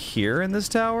somebody here in this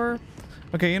tower?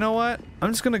 Okay, you know what?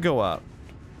 I'm just gonna go up.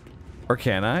 Or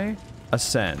can I?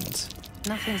 Ascend.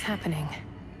 Nothing's happening.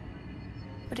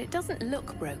 but it doesn't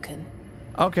look broken.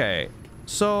 Okay,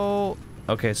 so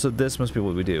this must be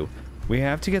what we do. We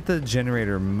have to get the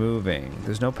generator moving.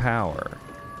 There's no power.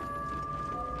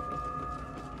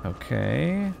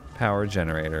 Okay, power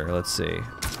generator. Let's see.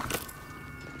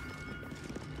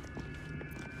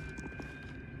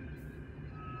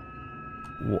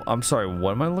 I'm sorry,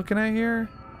 what am I looking at here?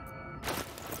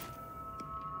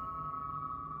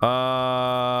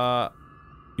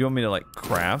 You want me to like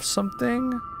craft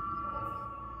something?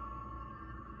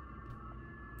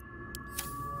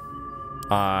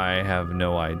 I have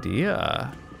no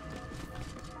idea.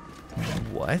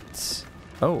 What?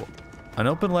 Oh, an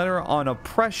open letter on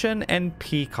oppression and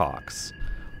peacocks.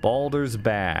 Baldur's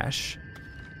Bash.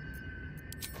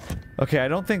 Okay, I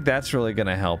don't think that's really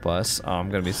gonna help us. Oh, I'm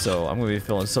gonna be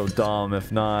feeling so dumb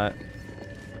if not.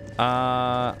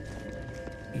 Yeah,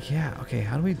 okay,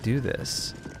 how do we do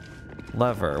this?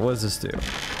 Lever, what does this do?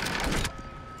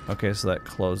 Okay, so that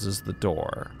closes the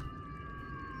door.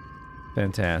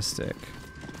 Fantastic.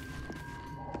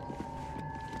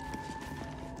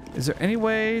 Is there any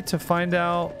way to find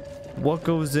out what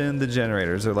goes in the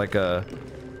generator? Is there like a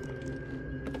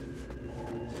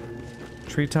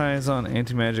tree ties on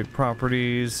anti-magic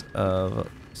properties of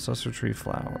Susser tree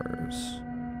flowers?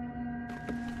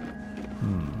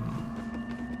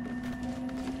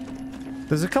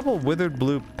 There's a couple withered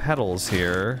blue petals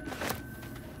here.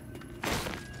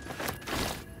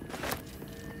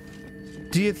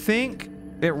 Do you think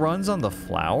it runs on the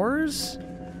flowers?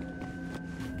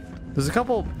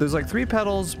 There's like 3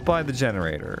 petals by the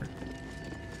generator.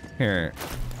 Here.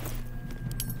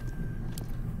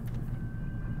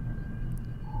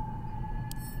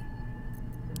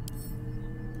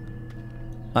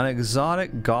 An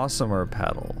exotic gossamer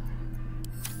petal.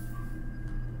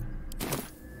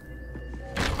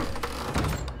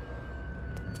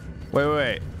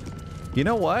 Wait. You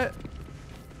know what?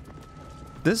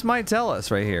 This might tell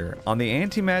us right here. On the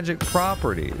anti-magic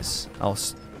properties. Oh,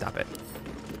 stop it.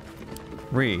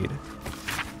 Read.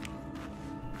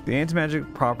 The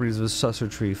anti-magic properties of Susser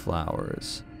tree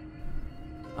flowers.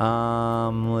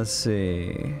 Let's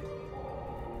see.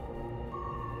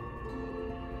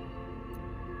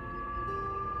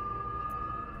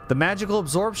 The magical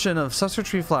absorption of Susser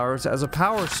tree flowers as a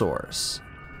power source.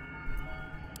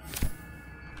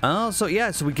 Oh, so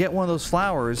yeah, so we get one of those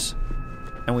flowers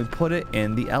and we put it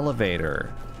in the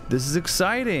elevator. This is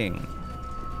exciting.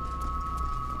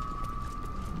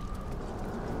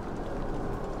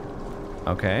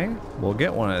 Okay, we'll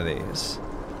get one of these.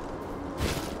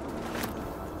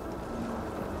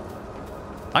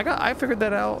 I figured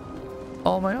that out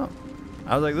all on my own.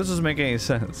 I was like, this doesn't make any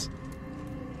sense.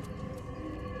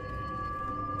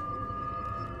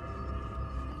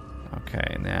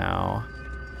 Okay, now.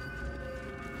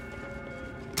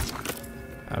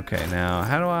 Okay, now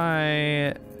how do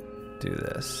I do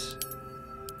this?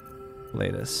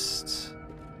 Latest.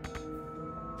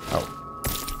 Oh.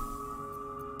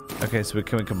 Okay, so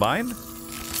can we combine?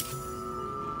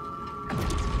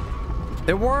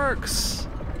 It works!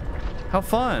 How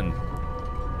fun!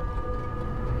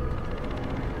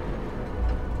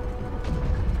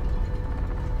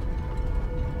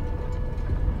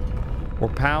 We're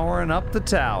powering up the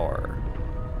tower.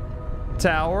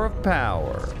 Tower of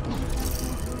Power.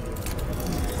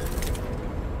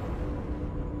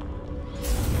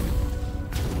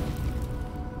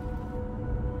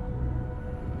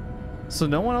 So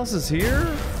no one else is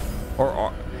here?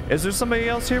 Or is there somebody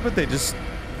else here but they just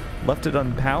left it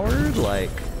unpowered? Like...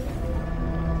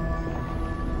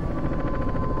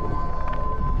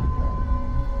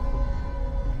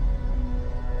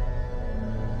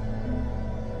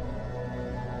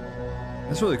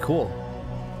 That's really cool.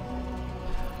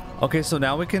 Okay, so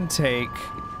now we can take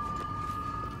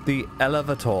the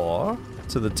elevator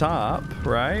to the top,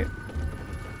 right?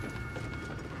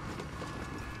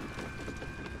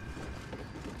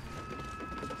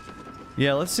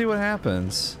 Yeah, let's see what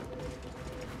happens.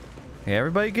 Hey,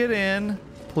 everybody get in,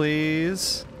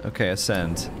 please. Okay,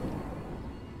 ascend.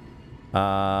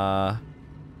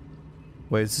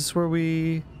 Wait, is this where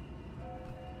we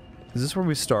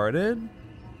started?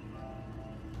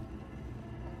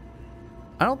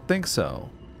 I don't think so.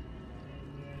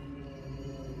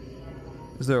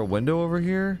 Is there a window over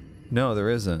here? No,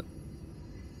 there isn't.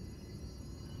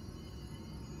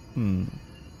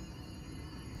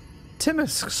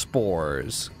 Timisk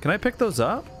spores. Can I pick those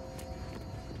up?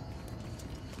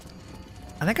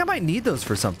 I think I might need those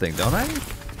for something, don't I?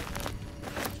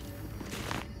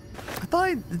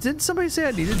 Didn't somebody say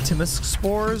I needed Timisk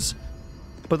spores?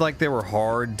 But like they were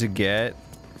hard to get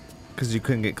because you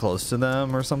couldn't get close to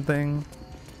them or something?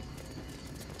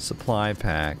 Supply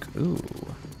pack. Ooh.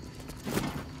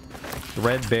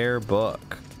 Threadbare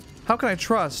book. How can I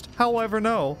trust? How will I ever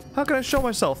know? How can I show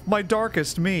myself? My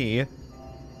darkest me.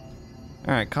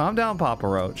 Alright, calm down, Papa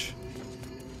Roach.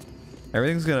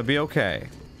 Everything's gonna be okay.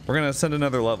 We're gonna ascend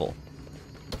another level.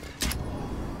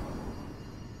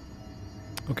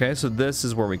 Okay, so this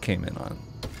is where we came in on.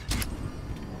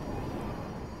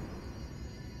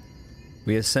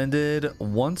 We ascended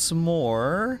once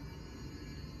more.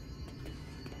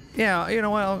 Yeah, you know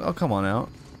what? I'll come on out.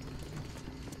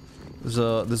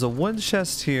 There's a wood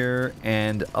chest here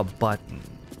and a button.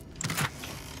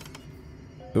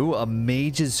 Ooh, a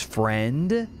mage's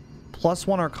friend.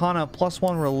 +1 Arcana,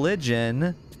 +1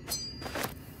 religion.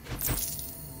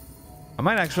 I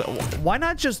might actually... Why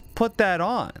not just put that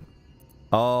on?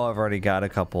 Oh, I've already got a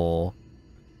couple.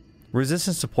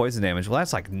 Resistance to poison damage. Well,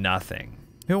 that's like nothing.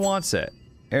 Who wants it?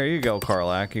 There you go,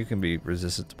 Karlak. You can be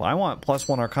resistant to... I want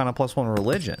 +1 Arcana, +1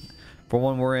 religion. For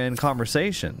when we're in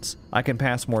conversations, I can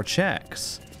pass more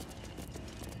checks.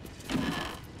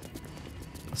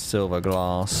 Silver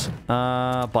glass.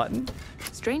 Button?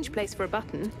 Strange place for a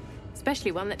button,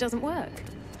 especially one that doesn't work.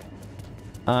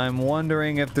 I'm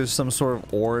wondering if there's some sort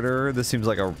of order. This seems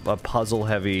like a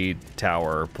puzzle-heavy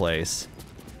tower place.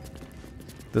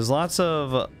 There's lots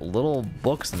of little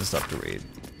books and stuff to read.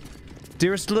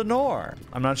 Dearest Lenore,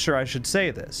 I'm not sure I should say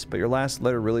this, but your last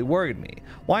letter really worried me.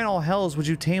 Why in all hells would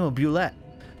you tame a bulette?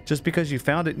 Just because you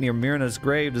found it near Myrna's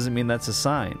grave doesn't mean that's a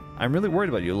sign. I'm really worried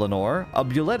about you, Lenore. A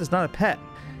bulette is not a pet.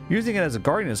 Using it as a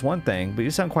guardian is one thing, but you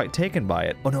sound quite taken by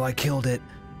it. Oh no, I killed it.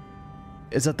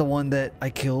 Is that the one that I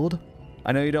killed?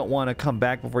 I know you don't want to come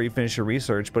back before you finish your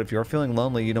research, but if you're feeling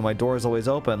lonely, you know my door is always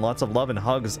open. Lots of love and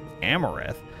hugs,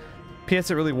 Amarith. P.S.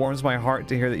 It really warms my heart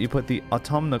to hear that you put the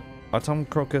autumn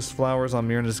crocus flowers on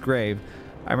Myrna's grave.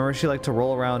 I remember she liked to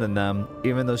roll around in them,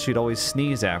 even though she'd always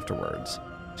sneeze afterwards.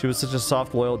 She was such a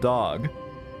soft, loyal dog.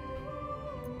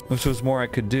 Which was more I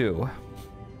could do.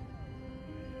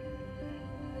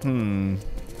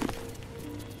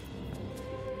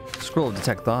 Scroll of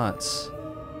detect thoughts.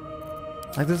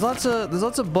 Like there's lots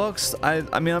of books.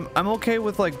 I mean I'm okay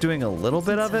with like doing a little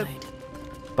bit of it,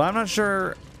 but I'm not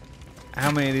sure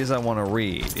how many of these I want to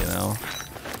read, you know.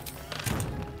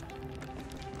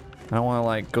 I don't want to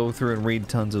like go through and read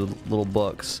tons of little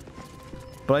books.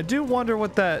 But I do wonder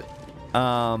what that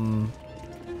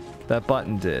that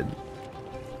button did.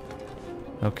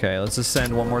 Okay, let's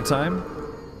ascend one more time.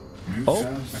 Oh.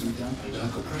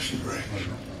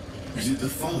 Is it the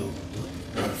foe?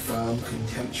 A firm,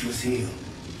 contemptuous heel?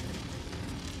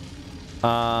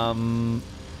 I'm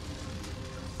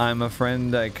a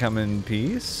friend, I come in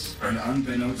peace. An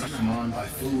unbeknownst command by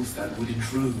fools that would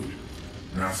intrude.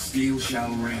 Now steel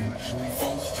shall ring,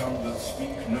 false tongue will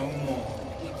speak no more.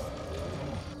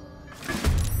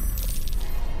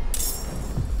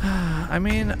 I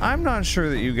mean, I'm not sure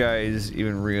that you guys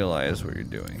even realize what you're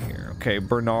doing here. Okay,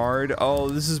 Bernard. Oh,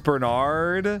 this is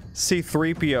Bernard.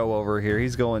 C-3PO over here.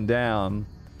 He's going down.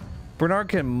 Bernard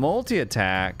can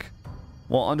multi-attack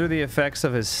while under the effects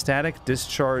of his static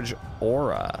discharge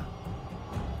aura.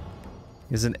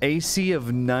 Is an AC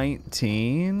of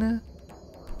 19.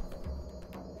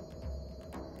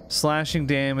 Slashing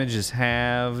damage is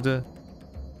halved.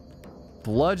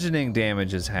 Bludgeoning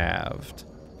damage is halved.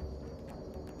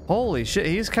 Holy shit,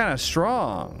 he's kind of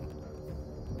strong.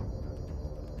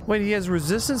 Wait, he has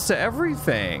resistance to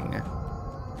everything.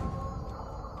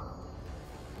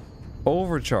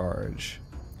 Overcharge.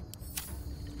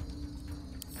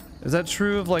 Is that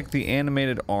true of like the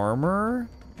animated armor?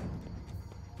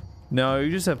 No,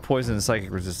 you just have poison and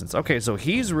psychic resistance. Okay, so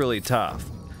he's really tough.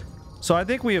 So I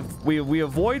think we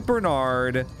avoid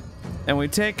Bernard and we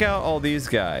take out all these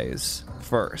guys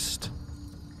first.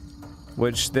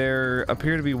 Which there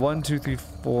appear to be 1, 2, 3,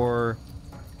 4.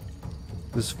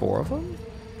 There's 4 of them?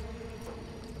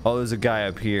 Oh, there's a guy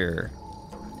up here.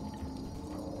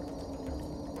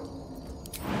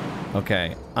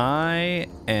 Okay, I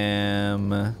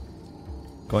am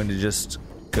going to just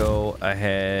go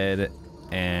ahead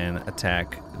and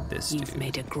attack this dude. You've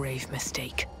made a grave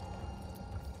mistake.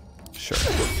 Sure.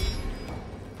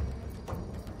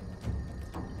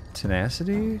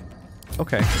 Tenacity?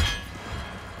 Okay.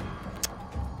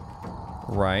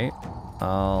 Right.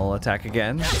 I'll attack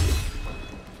again.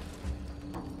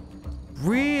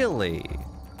 Really?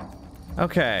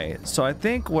 Okay, so I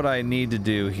think what I need to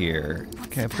do here...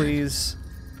 Can I please...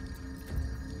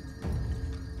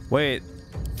 Wait.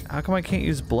 How come I can't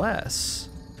use Bless?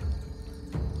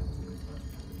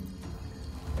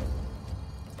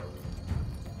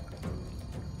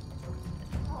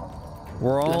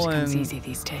 We're all in... Blood comes easy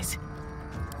these days.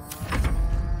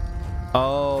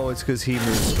 Oh, it's because he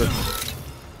moves, but...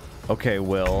 Okay,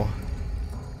 Will.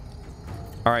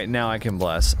 All right, now I can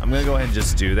bless. I'm gonna go ahead and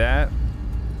just do that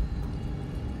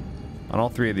on all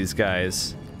three of these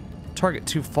guys. Target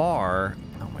too far.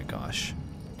 Oh my gosh.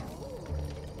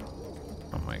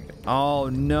 Oh my god. Oh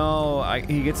no,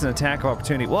 he gets an attack of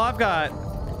opportunity. Well, I've got...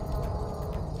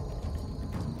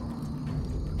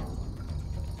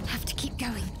 Have to keep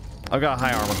going. I've got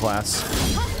high armor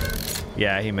class.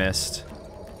 Yeah, he missed.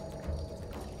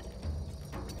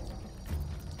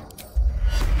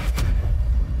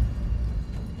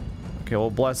 Okay, we'll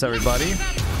bless everybody.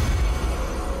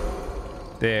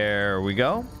 There we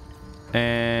go.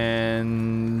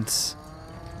 And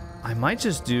I might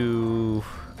just do...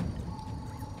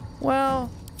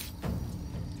 Well,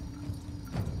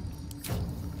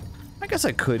 I guess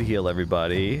I could heal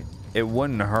everybody. It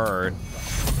wouldn't hurt.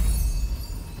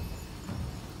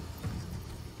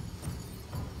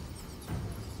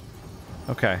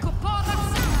 Okay.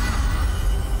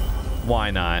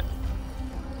 Why not?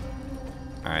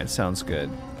 Alright, sounds good.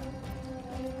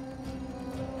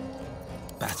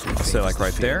 I'll say like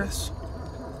right there.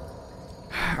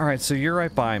 Alright, so you're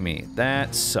right by me.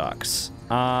 That sucks.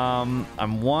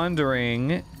 I'm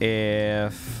wondering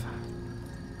if...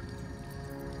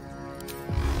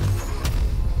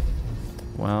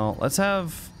 Well, let's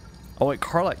have... Oh wait,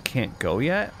 Carlette can't go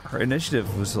yet? Her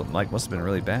initiative was like, must have been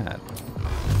really bad.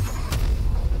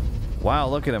 Wow,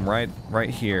 look at him right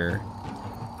here.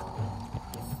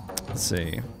 Let's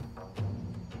see.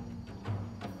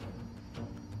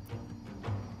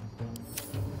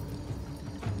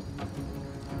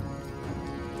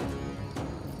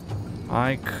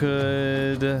 I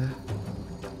could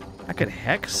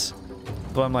hex,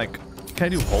 but I'm like, can I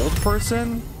do hold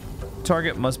person?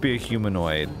 Target must be a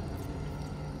humanoid.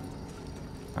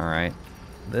 All right,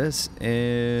 this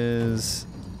is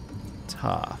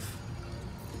tough.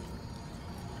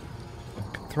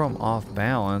 Throw him off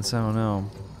balance. I don't know.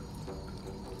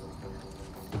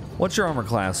 What's your armor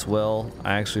class, Will?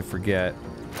 I actually forget.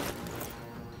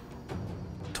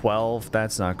 12.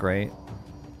 That's not great.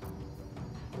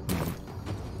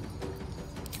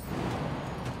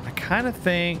 I kind of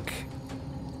think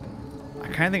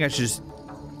I should just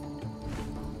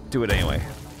do it anyway.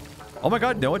 Oh my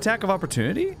god, no attack of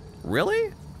opportunity?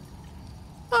 Really?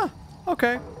 Huh,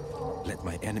 okay. Let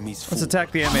my enemies Let's fall.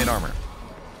 attack the animate armor.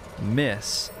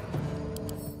 Miss.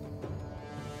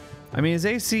 I mean, his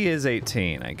AC is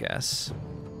 18, I guess.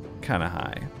 Kind of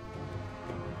high.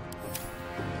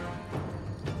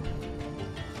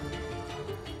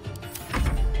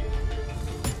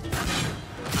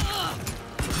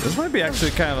 This might be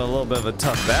actually kind of a little bit of a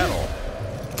tough battle.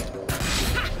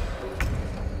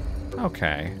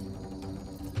 Okay.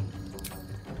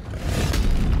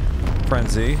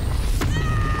 Frenzy.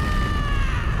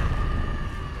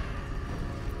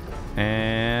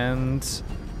 And...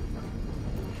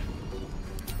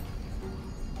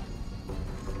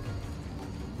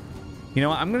 You know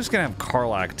what? I'm just gonna have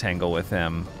Karlach tangle with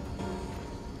him.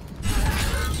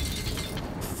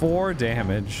 4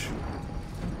 damage.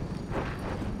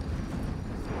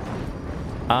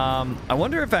 I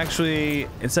wonder if actually,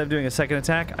 instead of doing a second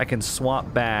attack, I can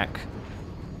swap back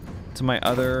to my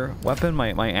other weapon,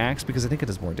 my axe, because I think it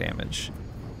does more damage.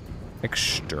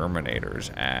 Exterminator's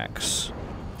axe.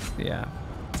 Yeah.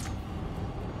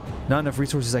 Not enough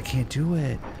resources, I can't do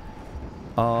it.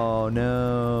 Oh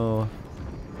no.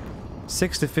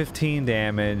 6 to 15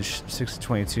 damage, 6 to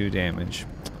 22 damage.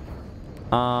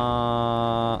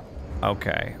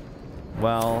 Okay.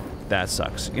 Well, that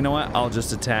sucks. You know what? I'll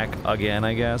just attack again,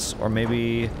 I guess. Or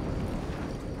maybe...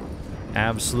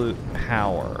 Absolute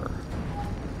Power.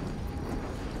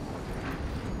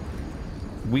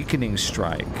 Weakening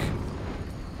Strike.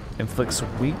 Inflicts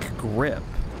weak grip.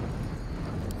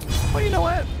 Well, you know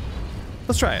what?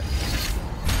 Let's try it.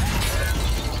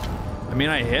 I mean,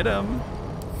 I hit him.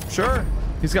 Sure.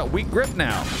 He's got weak grip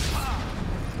now.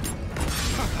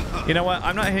 You know what?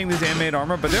 I'm not hitting these animated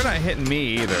armor, but they're not hitting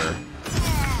me either.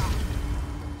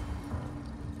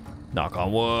 Knock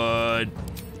on wood.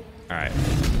 All right.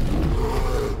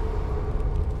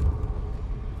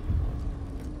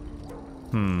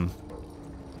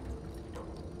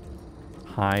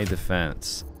 High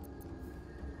defense.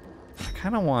 I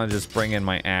kind of want to just bring in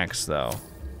my axe, though.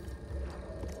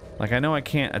 Like, I know I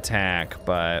can't attack,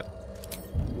 but...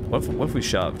 What if we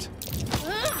shoved?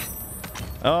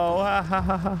 Oh, ha ha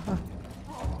ha ha.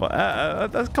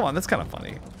 Well, come on, that's kind of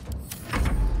funny.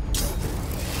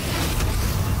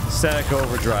 Static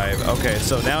overdrive. Okay,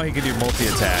 so now he can do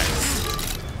multi-attack,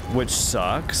 which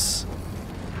sucks.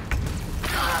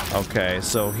 Okay,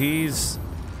 so he's...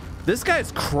 This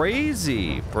guy's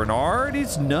crazy, Bernard.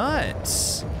 He's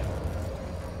nuts.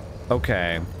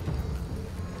 Okay.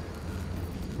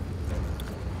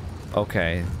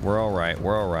 Okay, we're all right.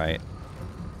 We're all right.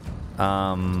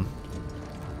 I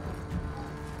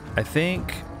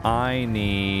think I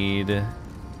need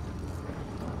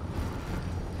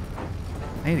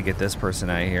to get this person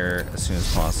out of here as soon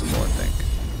as possible, I think.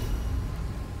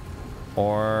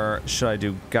 Or should I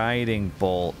do guiding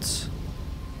bolt?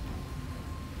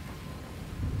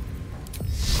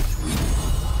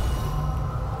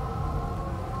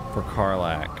 For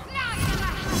Karlach.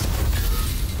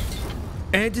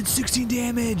 And it did 16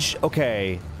 damage!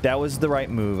 Okay, that was the right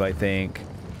move, I think.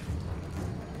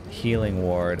 Healing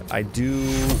ward. I do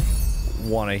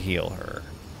want to heal her.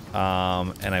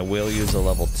 And I will use a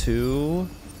level 2.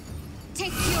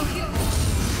 Take your heal.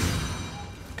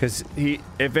 Because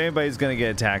if anybody's going to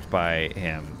get attacked by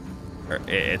him,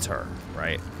 it's her,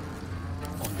 right?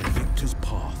 On the victor's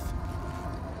path.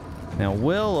 Now,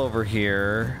 Will over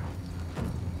here...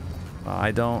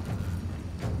 I don't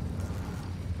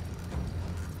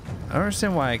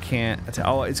understand why I can't attack.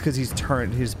 Oh, it's because he's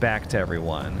turned his back to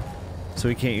everyone. So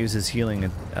he can't use his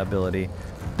healing ability.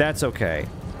 That's okay.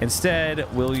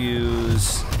 Instead, we'll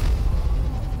use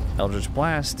Eldritch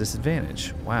Blast,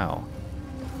 disadvantage. Wow.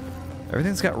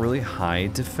 Everything's got really high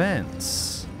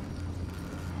defense.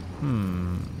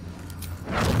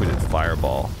 What if we did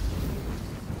Fireball?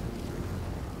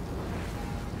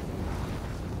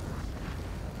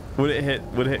 Would it hit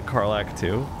Karlach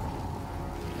too?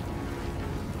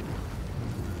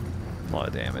 A lot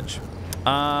of damage.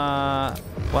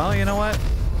 Well, you know what?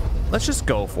 Let's just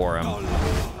go for him.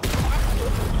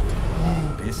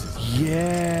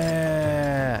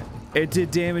 Yeah! It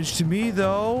did damage to me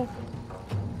though.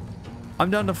 I'm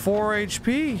down to 4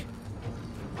 HP.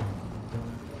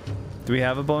 Do we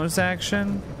have a bonus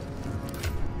action?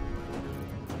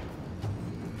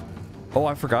 Oh,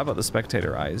 I forgot about the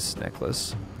Spectator Eyes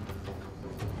necklace.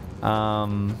 You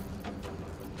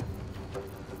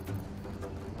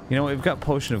know, we've got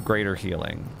Potion of Greater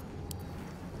Healing.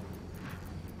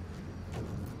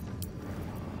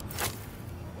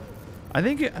 I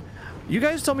think you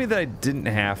guys told me that I didn't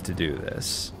have to do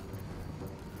this.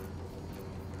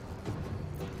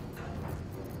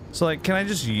 So, like, can I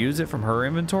just use it from her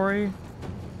inventory?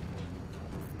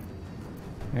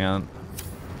 Hang on.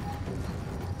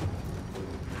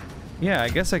 Yeah, I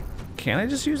guess can I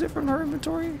just use it from her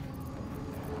inventory?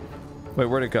 Wait,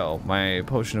 where'd it go? My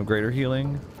Potion of Greater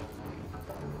Healing?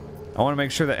 I want to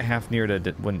make sure that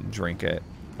Hafnirda wouldn't drink it.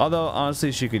 Although,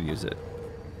 honestly, she could use it.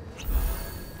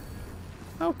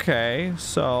 Okay,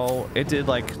 so it did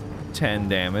like 10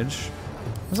 damage.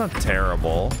 That's not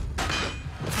terrible.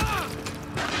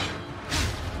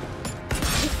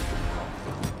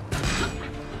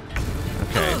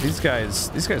 Okay, these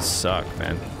guys suck,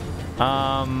 man.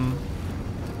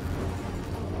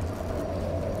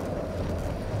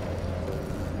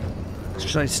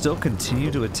 Should I still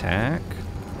continue to attack?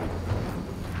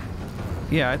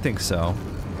 Yeah, I think so.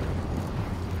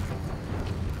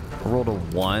 I rolled a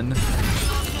 1.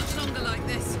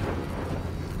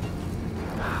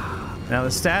 Now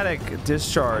the static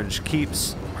discharge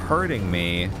keeps hurting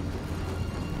me.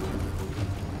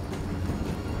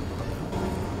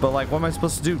 But like, what am I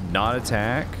supposed to do? Not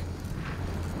attack?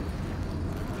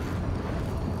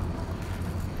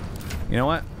 You know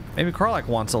what? Maybe Karlach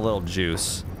wants a little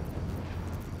juice.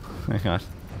 Hang on.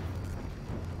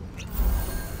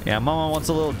 Yeah, Mama wants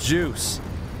a little juice.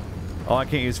 Oh, I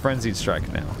can't use Frenzied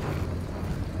Strike now.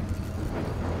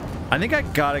 I think I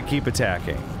gotta keep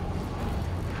attacking.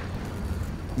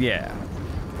 Yeah.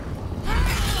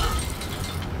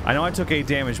 I know I took 8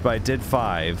 damage, but I did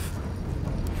 5.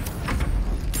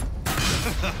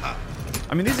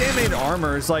 I mean, these animated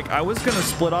armors, like, I was gonna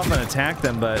split off and attack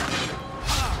them, but...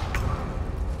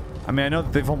 I mean, I know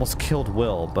that they've almost killed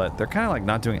Will, but they're kind of like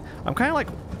not doing it. I'm kind of like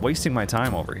wasting my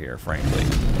time over here, frankly.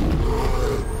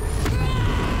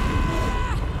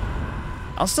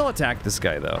 I'll still attack this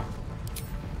guy, though.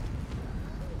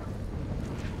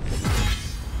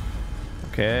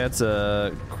 Okay, that's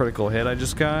a critical hit I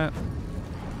just got.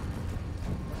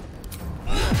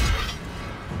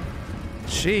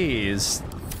 Jeez.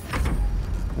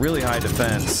 Really high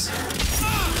defense.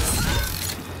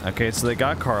 Okay, so they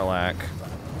got Karlach.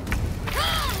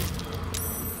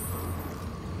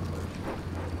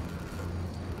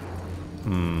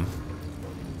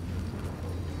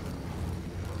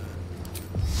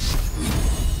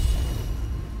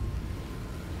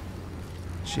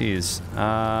 Jeez.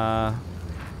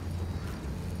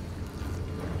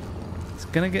 It's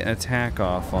gonna get an attack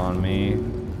off on me.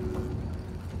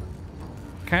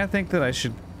 Kind of think that I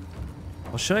should...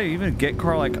 Well, should I even get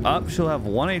Karlach up? She'll have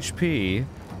 1 HP,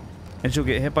 and she'll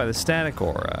get hit by the static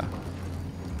aura.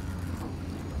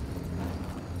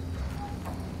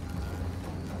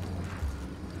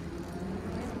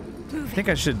 think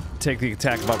I should take the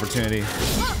attack of opportunity.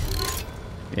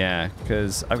 Yeah,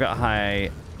 because I've got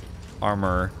high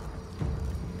armor.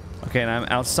 Okay, and I'm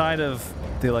outside of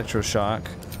the electroshock.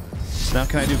 So now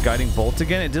can I do guiding bolt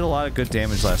again? It did a lot of good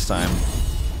damage last time.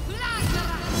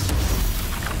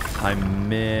 I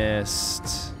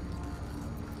missed.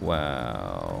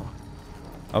 Wow.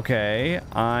 Okay,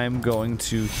 I'm going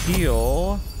to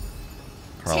heal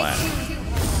Perlat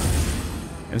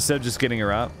instead of just getting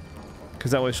her up,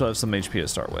 because that way she'll have some HP to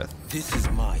start with. This is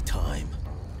my time.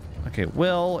 Okay,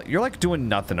 Will, you're like doing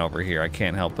nothing over here. I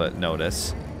can't help but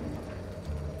notice.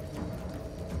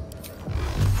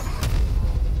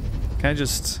 Can I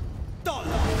just...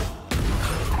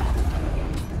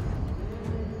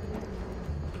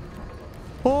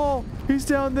 Oh, he's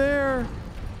down there.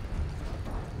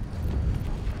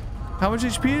 How much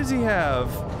HP does he have?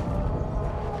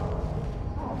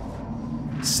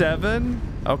 7?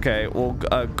 Okay, well,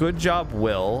 good job,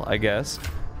 Will, I guess.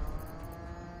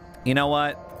 You know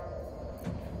what?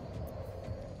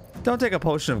 Don't take a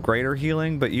potion of greater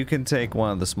healing, but you can take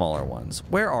one of the smaller ones.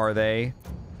 Where are they?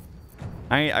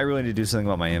 I really need to do something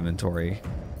about my inventory.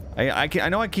 I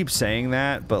know I keep saying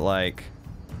that, but like,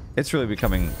 it's really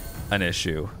becoming an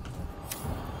issue.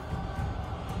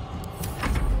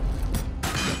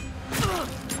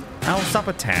 Oh, stop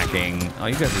attacking. Oh,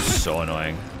 you guys are so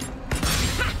annoying.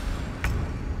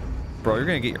 Bro, you're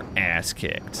gonna get your ass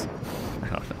kicked. I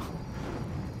don't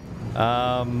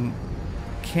know.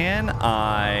 Can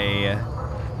I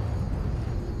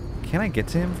get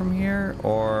to him from here?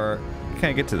 Or can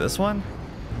I get to this one?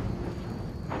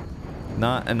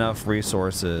 Not enough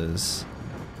resources.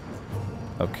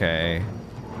 Okay.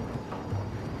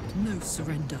 No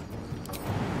surrender.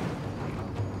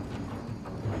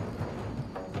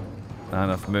 Not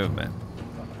enough movement.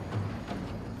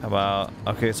 How about...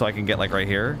 Okay, so I can get like right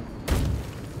here.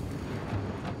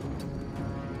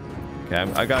 Okay,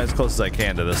 I got as close as I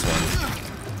can to this one.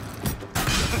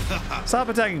 Stop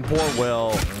attacking poor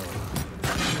Will.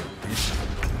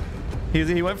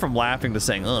 He went from laughing to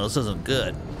saying, "Oh, this isn't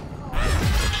good."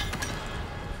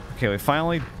 Okay, we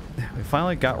finally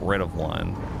got rid of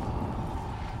one.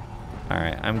 All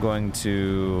right, I'm going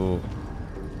to...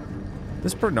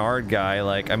 This Bernard guy,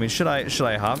 like, I mean, should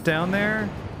I hop down there?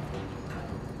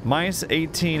 Minus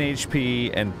 18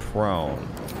 HP and prone.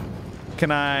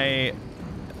 Can I...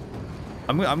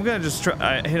 I'm gonna just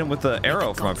try, hit him with the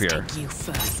arrow from up here. You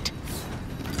first.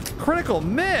 Critical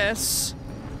miss.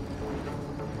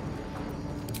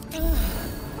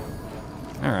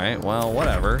 All right, well,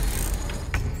 whatever.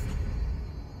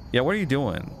 Yeah, what are you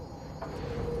doing?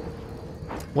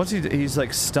 What's he? He's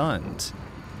like stunned.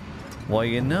 Well,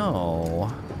 you know,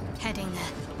 Heading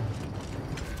there.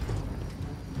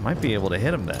 might be able to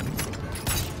hit him then.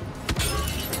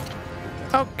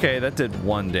 Okay, that did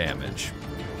 1 damage.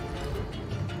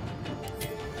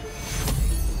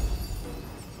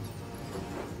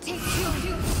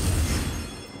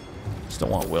 Just don't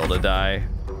want Will to die.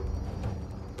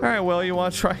 All right, Will, you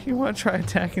want to try? You want to try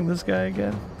attacking this guy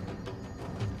again?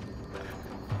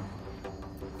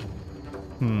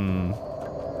 Hmm.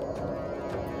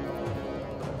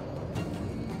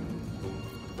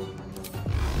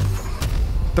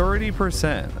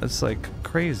 %. That's like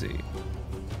crazy.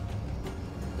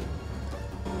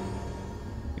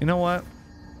 You know what?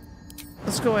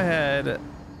 Let's go ahead.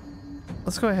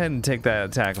 Let's go ahead and take that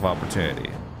attack of opportunity.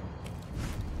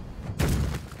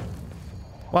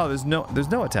 Wow, there's no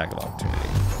attack of opportunity.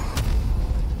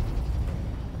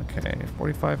 Okay,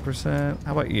 45%.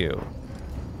 How about you?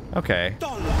 Okay.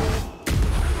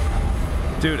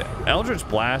 Dude, Eldritch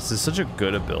Blast is such a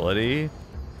good ability.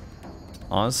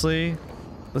 Honestly,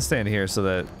 let's stand here so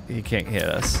that he can't hit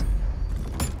us.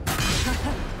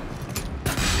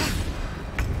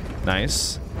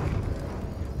 Nice.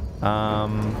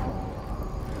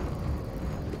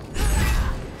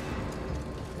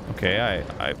 Okay,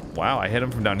 wow, I hit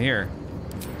him from down here.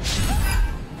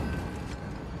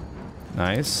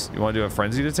 Nice. You want to do a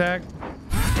frenzied attack?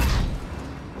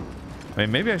 I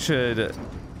mean, maybe I should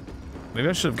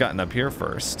have gotten up here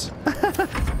first.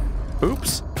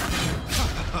 Oops.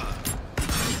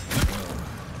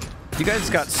 You guys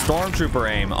got Stormtrooper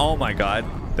aim. Oh my god.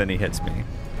 Then he hits me.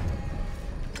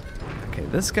 Okay,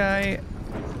 this guy,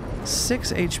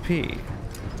 6 HP.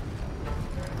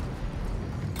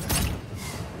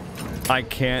 I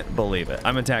can't believe it.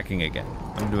 I'm attacking again.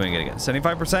 I'm doing it again.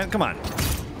 75%? Come on.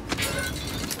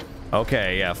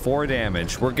 Okay, yeah, 4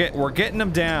 damage. We're getting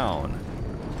him down.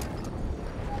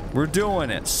 We're doing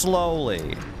it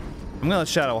slowly. I'm gonna let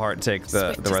Shadowheart take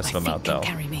the rest of them out, though.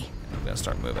 Carry me. I'm gonna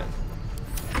start moving.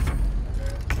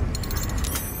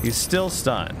 He's still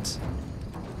stunned.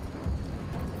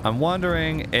 I'm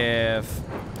wondering if...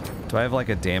 Do I have like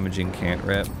a damaging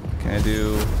cantrip? Can I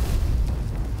do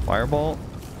Firebolt?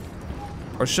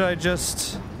 Or should I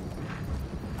just...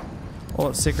 Oh,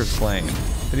 it's Sacred Flame.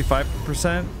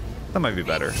 55%? That might be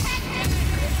better.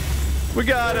 We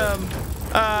got him!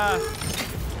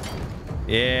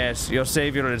 Yes, your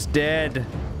savior is dead.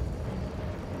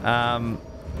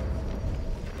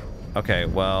 Okay,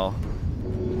 well...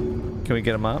 Can we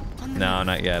get him up? No,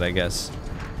 not yet, I guess.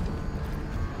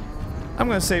 I'm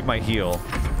gonna save my heal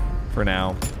for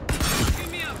now.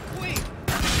 Tune me up, quick!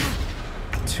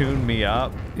 Tune me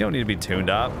up? You don't need to be tuned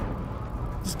up.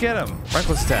 Just get him.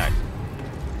 Reckless attack.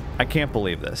 I can't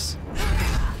believe this.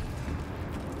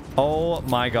 Oh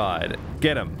my god.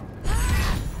 Get him.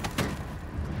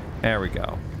 There we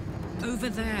go. Over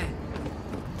there.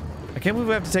 I can't believe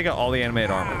we have to take out all the animated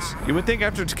armors. You would think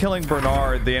after killing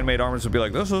Bernard, the animated armors would be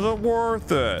like, this isn't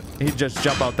worth it. He'd just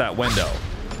jump out that window.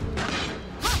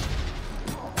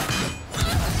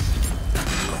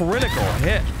 Critical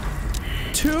hit.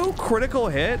 2 critical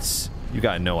hits? You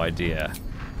got no idea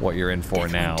what you're in for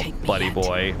now, buddy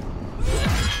boy.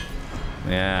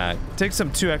 Yeah, take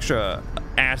some 2 extra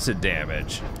acid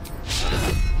damage.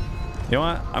 You know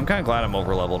what? I'm kind of glad I'm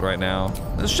over-leveled right now.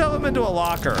 Let's shove him into a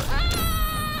locker.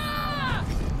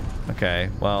 Okay,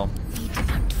 well,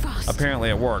 apparently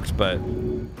it worked, but...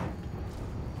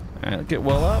 Alright, get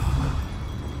well up.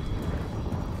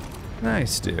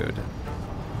 Nice, dude.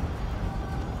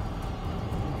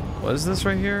 What is this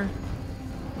right here?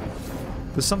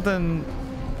 There's something...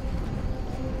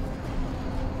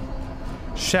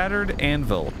 Shattered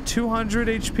Anvil. 200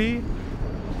 HP?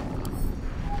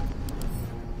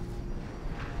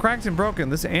 Cracked and broken,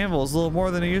 this anvil is a little more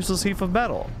than a useless heap of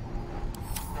metal.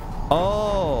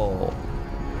 Oh.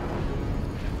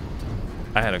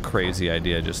 I had a crazy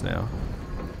idea just now.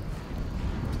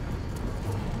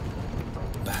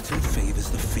 Battle favors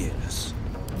the fearless.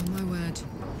 On my word.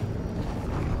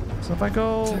 So if I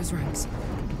go... Close ranks.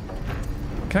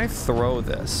 Can I throw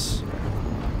this?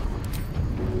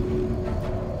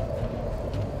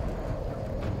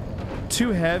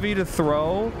 Too heavy to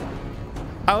throw?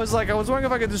 I was wondering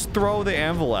if I could just throw the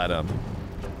anvil at him.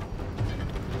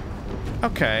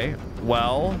 Okay,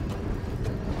 well.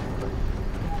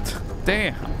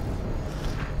 Damn.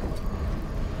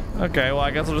 Okay, well,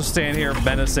 I guess I'll just stand here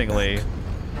menacingly.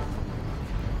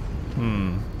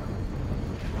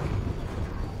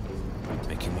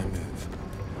 Making my move.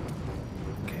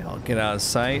 Okay, I'll get out of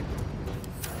sight.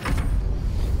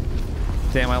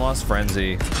 Damn, I lost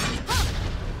Frenzy.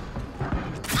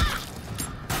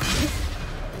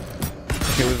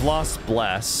 Okay, we've lost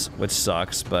Bless, which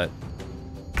sucks, but...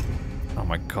 Oh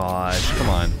my gosh, come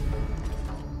on.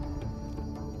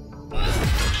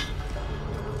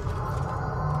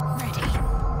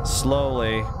 Ready.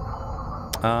 Slowly.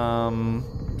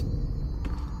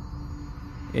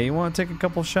 Yeah, you want to take a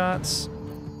couple shots?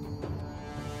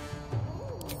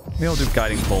 Maybe I'll do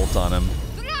Guiding Bolt on him.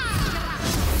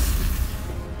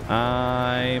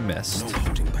 I missed. No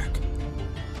holding back.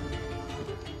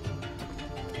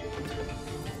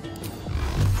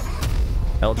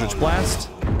 Eldritch Blast.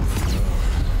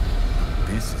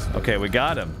 This is Okay, we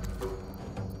got him.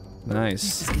 This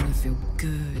Nice. is gonna feel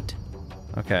good.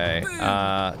 Okay,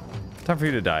 time for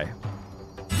you to die.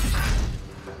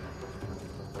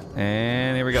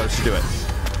 And here we go, let's do it.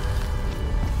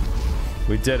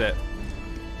 We did it.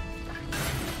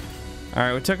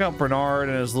 Alright, we took out Bernard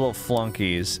and his little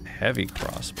flunkies. Heavy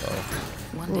crossbow.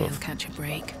 One day I'll catch a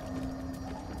break.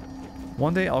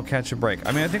 One day I'll catch a break.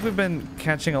 I mean, I think we've been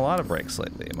catching a lot of breaks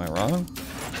lately. Am I wrong?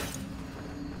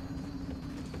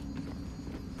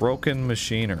 Broken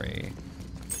machinery.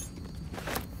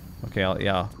 Okay,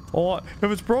 yeah. Oh, if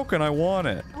it's broken, I want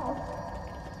it.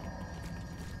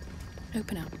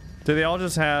 Open up. Do they all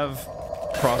just have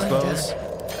crossbows?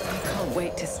 I can't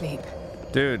wait to sleep.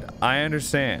 Dude, I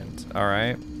understand.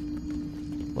 Alright.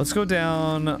 Let's go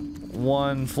down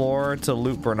 1 floor to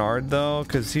loot Bernard, though,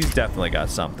 because he's definitely got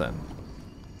something.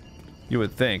 You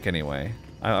would think, anyway.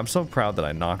 I'm so proud that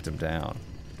I knocked him down.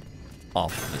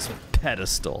 Off this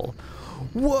pedestal.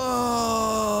 Whoa!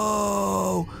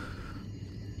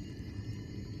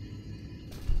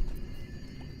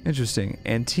 Interesting.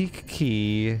 Antique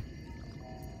key.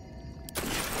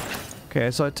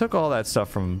 Okay, so I took all that stuff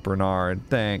from Bernard.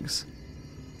 Thanks.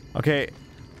 Okay,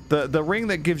 the ring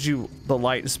that gives you the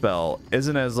light spell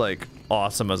isn't as, like,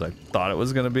 awesome as I thought it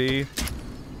was gonna be.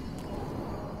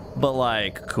 But,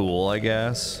 like, cool, I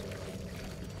guess.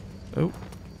 Oh.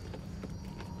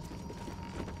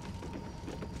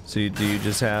 So do you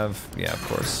just have... Yeah, of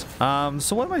course.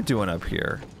 So what am I doing up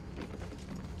here?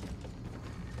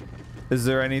 Is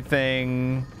there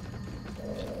anything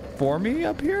for me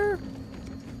up here?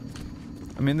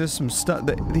 I mean, there's some stuff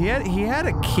that he had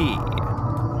a key.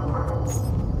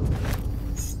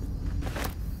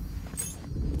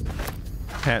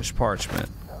 Patched parchment.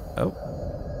 Oh.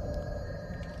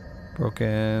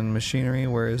 Broken machinery,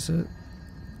 where is it?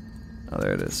 Oh,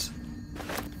 there it is.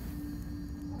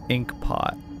 Ink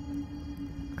pot.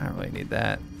 I don't really need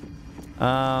that.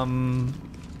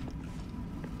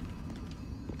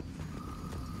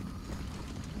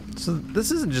 So this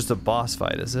isn't just a boss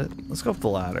fight, is it? Let's go up the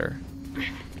ladder.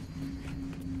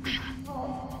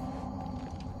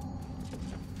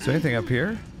 Is there anything up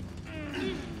here?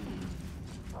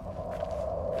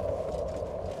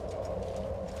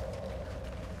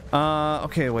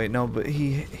 Okay, wait, no, but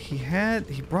he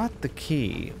brought the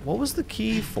key. What was the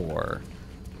key for?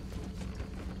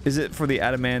 Is it for the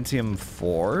adamantium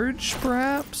forge,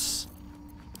 perhaps?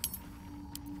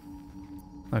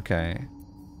 Okay.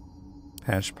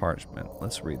 Patched parchment.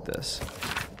 Let's read this.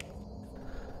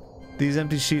 These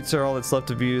empty sheets are all that's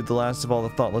left of you, the last of all the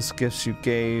thoughtless gifts you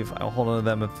gave. I'll hold on to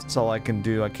them if it's all I can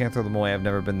do. I can't throw them away. I've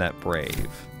never been that brave.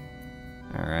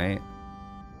 Alright.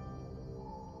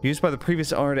 Used by the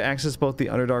previous owner to access both the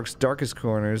Underdark's darkest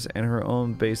corners and her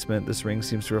own basement, this ring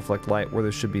seems to reflect light where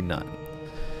there should be none.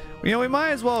 You know, we might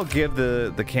as well give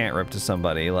the cantrip to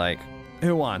somebody. Like,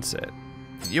 who wants it?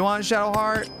 You want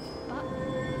Shadowheart?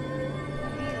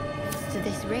 To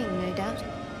this ring, no doubt.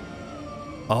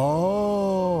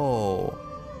 Oh.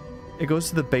 It goes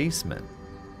to the basement.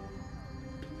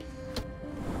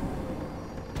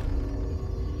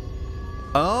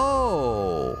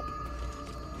 Oh.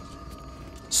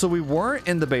 So we weren't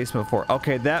in the basement before.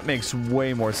 Okay, that makes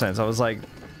way more sense. I was like,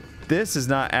 this is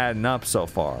not adding up so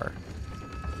far.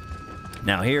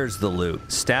 Now here's the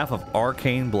loot. Staff of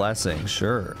Arcane Blessing,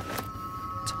 sure.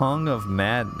 Tongue of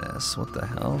Madness, what the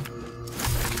hell?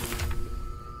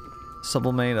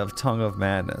 Sublimate of Tongue of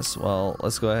Madness. Well,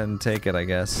 let's go ahead and take it, I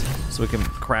guess. So we can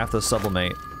craft the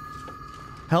sublimate.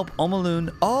 Help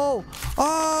Omaloon. Oh!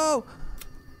 Oh!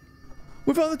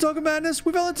 We found the Tongue of Madness!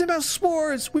 We found the Timber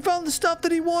Spores! We found the stuff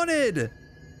that he wanted!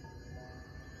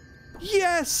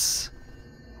 Yes!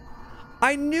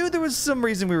 I knew there was some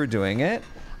reason we were doing it.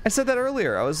 I said that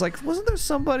earlier. I was like, wasn't there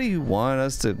somebody who wanted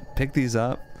us to pick these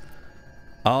up?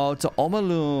 Oh, to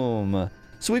Omaloom.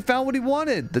 So we found what he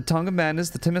wanted. The Tongue of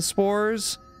Madness, the Timid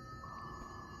Spores.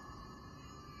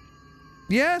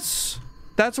 Yes!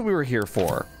 That's what we were here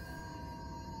for.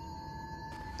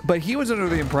 But he was under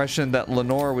the impression that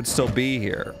Lenore would still be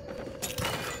here.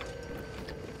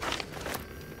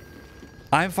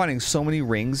 I'm finding so many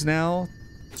rings now.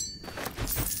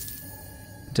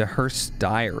 DeHurst's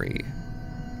Diary.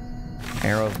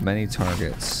 Arrow of many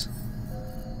targets.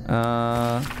 Do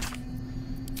I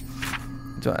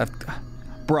have to...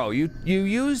 Bro, you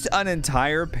used an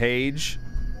entire page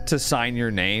to sign your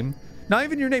name. Not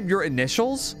even your name, your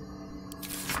initials.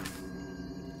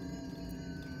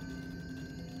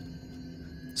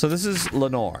 So this is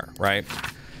Lenore, right?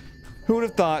 Who would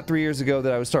have thought 3 years ago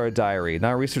that I would start a diary?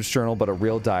 Not a research journal, but a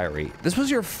real diary. This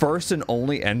was your first and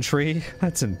only entry?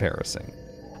 That's embarrassing.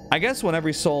 I guess when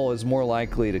every soul is more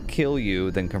likely to kill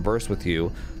you than converse with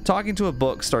you, talking to a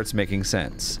book starts making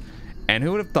sense. And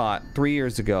who would have thought 3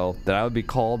 years ago that I would be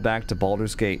called back to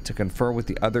Baldur's Gate to confer with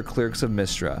the other clerics of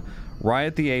Mystra, right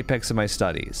at the apex of my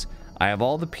studies. I have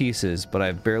all the pieces, but I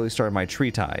have barely started my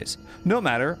tree ties. No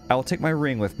matter, I will take my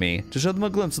ring with me to show them a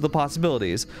glimpse of the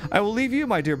possibilities. I will leave you,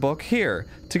 my dear book, here,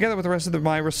 together with the rest of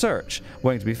my research,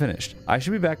 waiting to be finished. I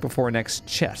should be back before next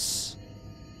chess.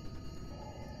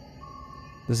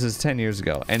 This is 10 years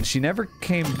ago, and she never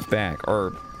came back,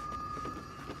 or...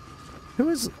 Who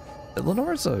is...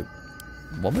 Lenore's a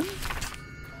woman?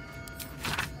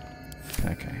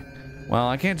 Okay. Well,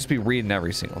 I can't just be reading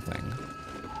every single thing.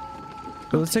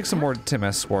 But let's take some more Tim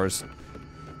S. Spores.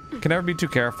 Can never be too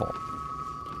careful.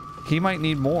 He might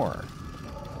need more.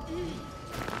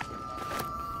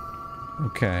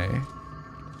 Okay.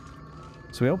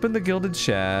 So we opened the gilded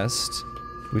chest.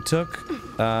 We took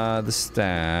the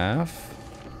staff.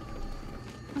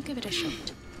 I'll give it a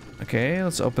shot. Okay,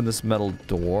 let's open this metal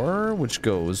door, which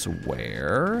goes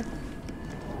where?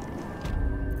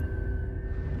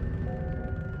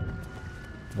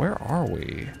 Where are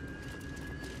we?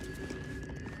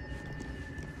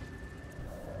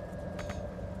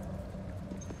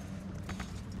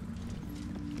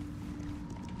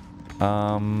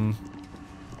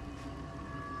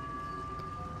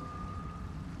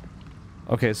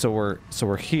 Okay, so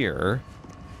we're here.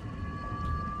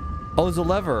 Oh, there's a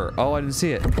lever. Oh, I didn't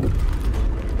see it.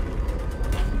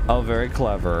 Oh, very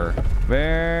clever.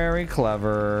 Very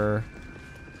clever.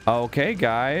 Okay,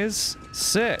 guys.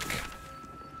 Sick.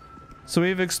 So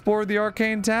we've explored the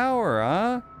Arcane Tower,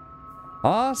 huh?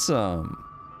 Awesome.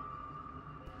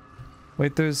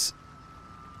 Wait, there's...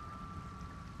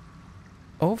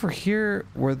 Over here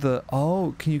where the...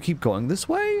 Oh, can you keep going this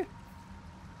way?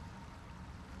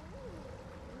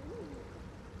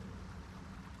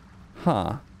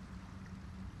 Huh.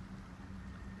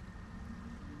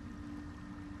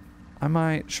 I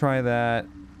might try that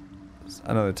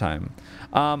another time.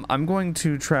 I'm going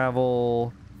to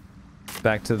travel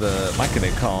back to the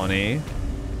Myconid colony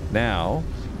now,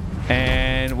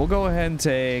 and we'll go ahead and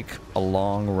take a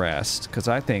long rest because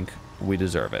I think we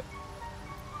deserve it.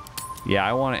 Yeah,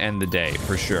 I want to end the day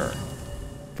for sure.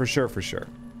 For sure, for sure.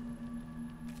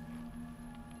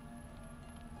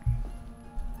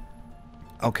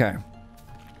 Okay.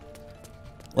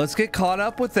 Let's get caught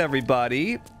up with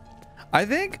everybody. I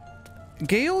think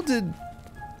Gale did...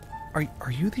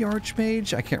 Are you the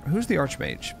Archmage? I can't... Who's the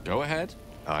Archmage? Go ahead.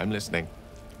 I'm listening.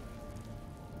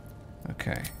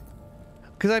 Okay.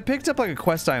 Because I picked up like a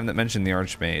quest item that mentioned the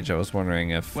Archmage. I was wondering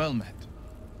if... Well met.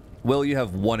 Will, you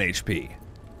have 1 HP.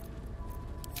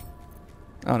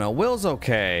 I don't know. Will's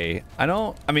okay. I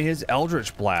mean, his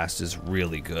Eldritch Blast is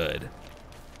really good.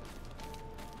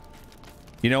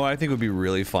 You know what I think would be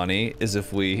really funny is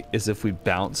if we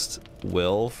bounced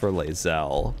Will for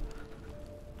Lae'zel.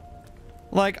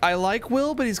 Like, I like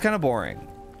Will, but he's kind of boring.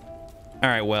 All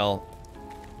right, Will.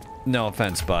 No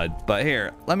offense, bud, but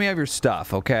here, let me have your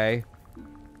stuff, okay?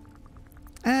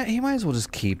 He might as well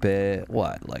just keep it.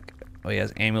 What? Like, oh, he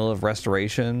has Amulet of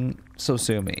Restoration. So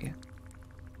sue me.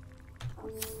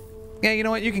 Yeah, you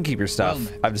know what? You can keep your stuff.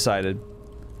 Well, I've decided.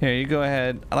 Here, you go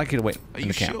ahead. I'd like you to wait. Are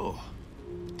you sure?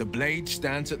 The blade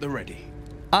stands at the ready.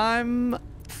 I'm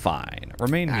fine.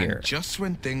 Remain here. Just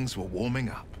when things were warming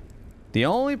up. The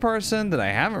only person that I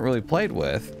haven't really played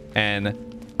with,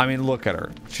 and I mean, look at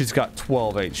her. She's got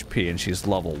 12 HP and she's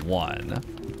level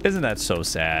 1. Isn't that so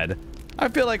sad? I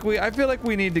feel like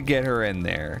we need to get her in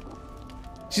there.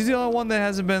 She's the only one that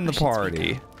hasn't been in the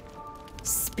party.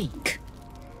 Speak.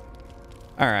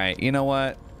 All right, you know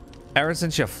what? Ever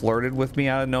since you flirted with me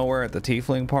out of nowhere at the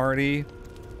Tiefling party,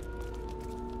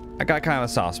 I got kind of a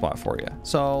soft spot for you.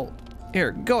 So,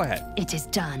 here, go ahead. It is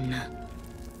done.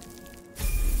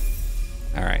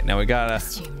 All right, now we gotta...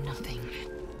 Assume nothing.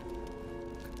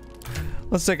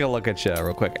 Let's take a look at you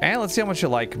real quick. And let's see how much you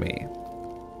like me.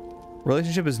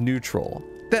 Relationship is neutral.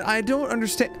 That I don't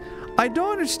understand. I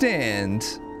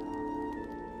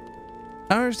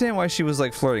don't understand why she was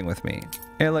like flirting with me.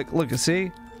 Hey, like, look,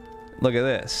 see? Look at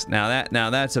this. Now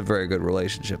that's a very good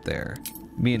relationship there.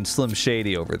 Me and Slim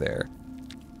Shady over there.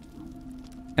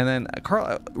 And then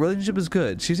Carl, relationship is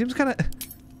good. She seems kind of...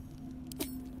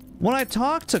 When I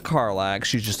talk to Karlach,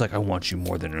 she's just like, I want you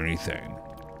more than anything.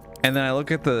 And then I look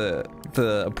at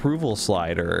the approval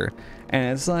slider,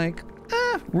 and it's like,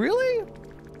 really?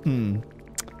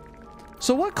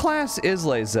 So what class is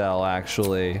Lae'zel,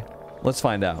 actually? Let's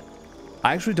find out.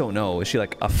 I actually don't know. Is she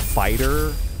like a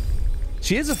fighter?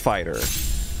 She is a fighter.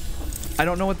 I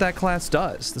don't know what that class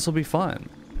does. This will be fun.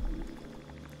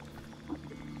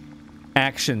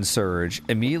 Action Surge.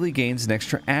 Immediately gains an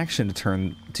extra action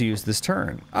to use this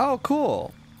turn. Oh,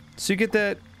 cool. So you get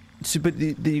that. So, but do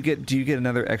you get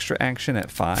another extra action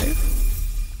at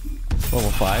 5?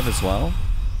 Level 5 as well.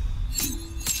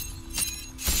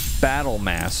 Battle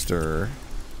Master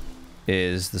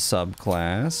is the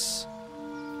subclass.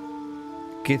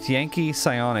 Githyanki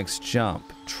Psionics Jump.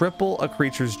 Triple a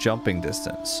creature's jumping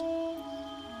distance.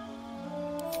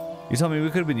 You tell me we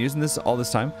could have been using this all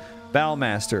this time? Battle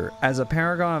Master. As a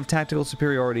paragon of tactical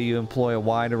superiority, you employ a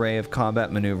wide array of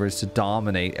combat maneuvers to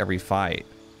dominate every fight.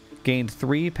 Gained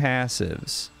 3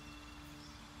 passives.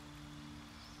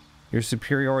 Your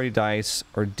superiority dice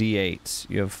are D8s.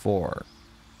 You have 4.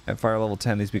 At fire level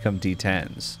 10, these become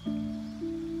D10s.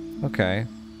 Okay.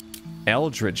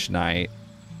 Eldritch Knight.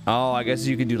 Oh, I guess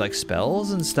you can do like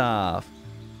spells and stuff.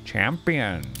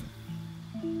 Champion.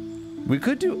 We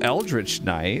could do Eldritch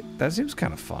Knight. That seems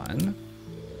kind of fun.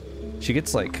 She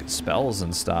gets like spells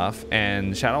and stuff,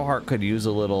 and Shadowheart could use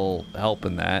a little help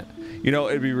in that. You know,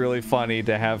 it'd be really funny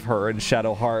to have her and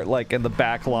Shadowheart like in the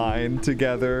back line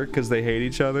together because they hate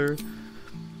each other.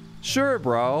 Sure,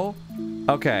 bro.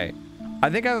 Okay. I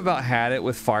think I've about had it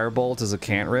with Firebolt as a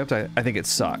cantrip. I think it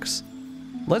sucks.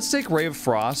 Let's take Ray of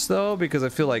Frost, though, because I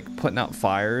feel like putting out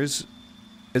fires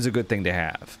is a good thing to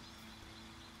have.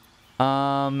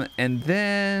 And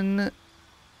then...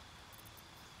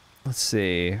 Let's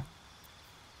see.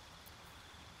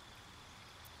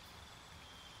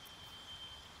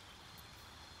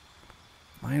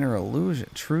 Minor Illusion.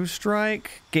 True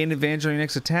Strike. Gain advantage on your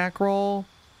next attack roll.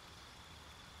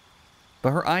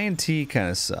 But her INT kind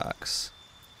of sucks.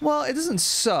 Well, it doesn't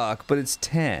suck, but it's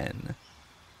 10.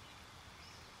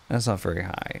 That's not very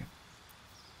high.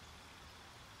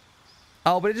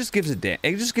 Oh, but it just gives it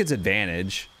just gives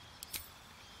advantage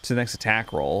to the next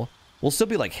attack roll. We'll still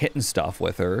be like hitting stuff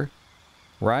with her,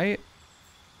 right?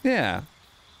 Yeah.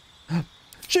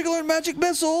 She can learn magic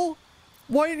missile.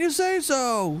 Why didn't you say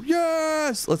so?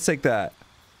 Yes. Let's take that.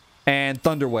 And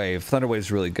Thunder Wave. Thunder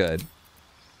Wave's really good.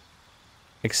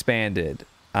 Expanded.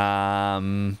 You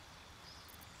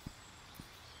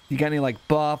got any like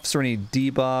buffs or any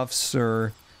debuffs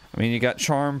or? I mean, you got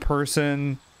Charm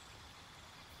Person.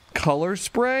 Color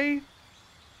Spray.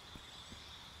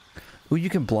 Ooh, you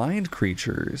can blind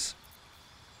creatures.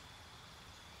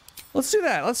 Let's do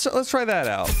that. Let's try that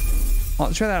out.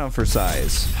 Let's try that out for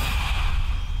size.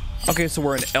 Okay, so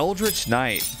we're an Eldritch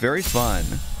Knight. Very fun.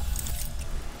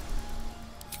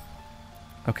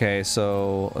 Okay,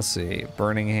 so let's see.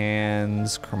 Burning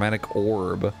Hands, Chromatic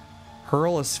Orb.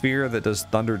 Hurl a sphere that does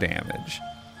thunder damage.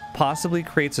 Possibly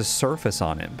creates a surface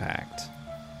on impact.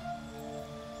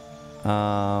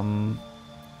 I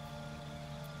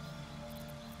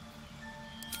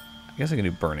guess I can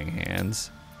do Burning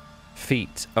Hands.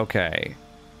 Feet. Okay.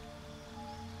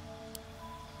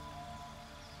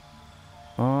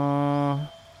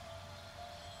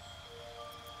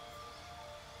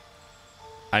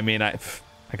 I mean, I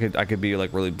could be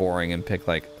like really boring and pick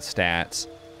like stats.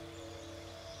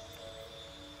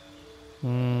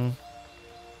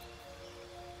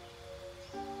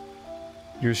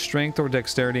 Your strength or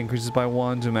dexterity increases by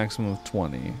 1 to a maximum of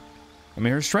 20. I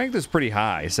mean, her strength is pretty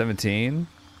high, 17.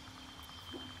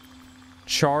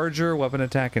 Charger, weapon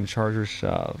attack, and charger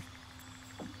shove.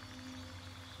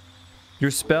 Your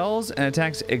spells and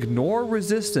attacks ignore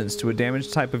resistance to a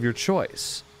damage type of your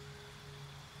choice.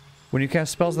 When you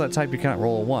cast spells of that type, you cannot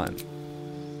roll a 1.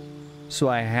 So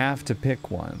I have to pick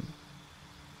one.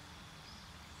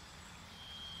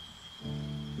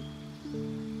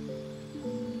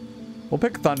 We'll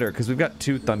pick Thunder, because we've got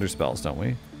 2 Thunder spells, don't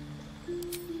we?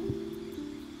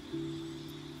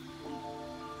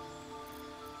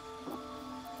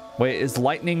 Wait, is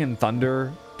Lightning and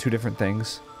Thunder 2 different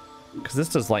things? Because this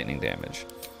does lightning damage.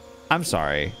 I'm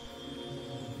sorry.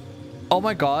 Oh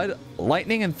my god,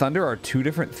 Lightning and Thunder are 2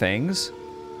 different things?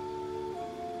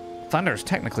 Thunder is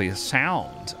technically a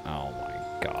sound. Oh my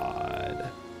god.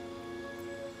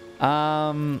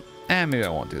 Maybe I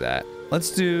won't do that.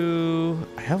 Let's do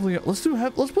heavily. Let's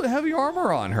put heavy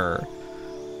armor on her.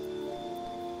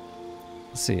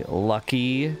 Let's see,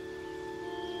 lucky.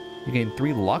 You gain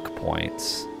 3 luck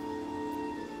points.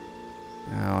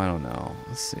 Oh, I don't know.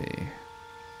 Let's see.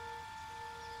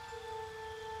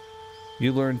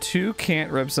 You learn 2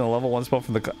 cantrips and a level 1 spell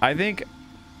from the. I think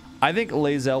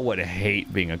Lae'zel would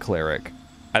hate being a cleric.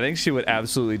 I think she would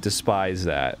absolutely despise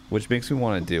that, which makes me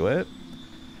want to do it.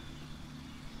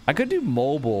 I could do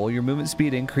mobile. Your movement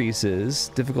speed increases.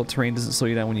 Difficult terrain doesn't slow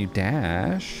you down when you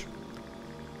dash.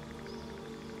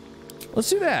 Let's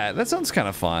do that. That sounds kind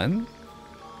of fun.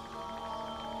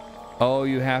 Oh,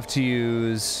 you have to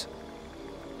use...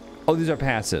 Oh, these are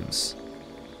passives.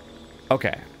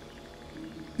 Okay.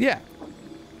 Yeah.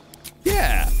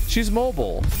 Yeah. She's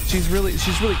mobile. She's really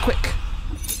quick.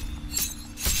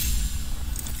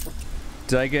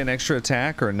 Did I get an extra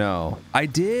attack or no? I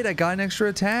did. I got an extra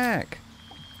attack.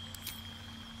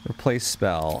 Replace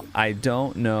spell. I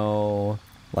don't know.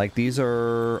 Like, these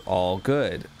are all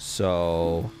good.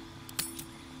 So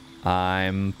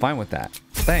I'm fine with that.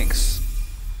 Thanks.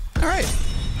 All right.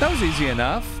 That was easy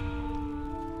enough.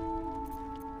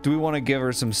 Do we want to give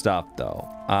her some stuff, though?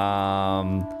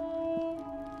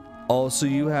 Oh, so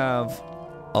you have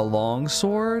a long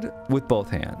sword with both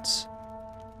hands.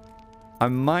 I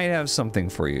might have something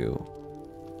for you.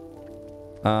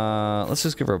 Let's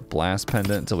just give her a blast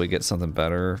pendant until we get something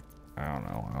better. I don't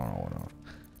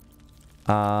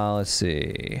know. Let's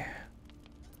see.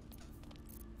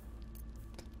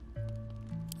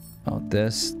 Oh,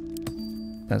 that's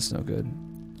no good.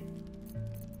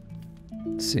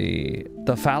 Let's see.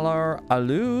 The Falar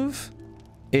Aluv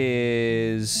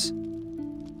is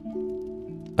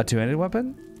a 2-handed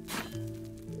weapon.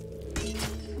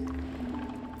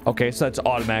 Okay, so that's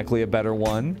automatically a better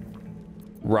one.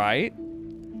 Right?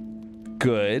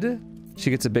 Good. She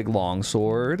gets a big long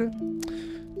sword.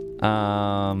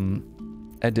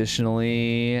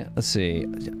 Additionally, let's see.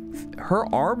 Her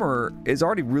armor is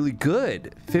already really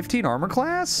good. 15 armor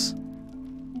class?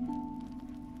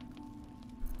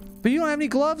 But you don't have any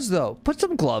gloves, though. Put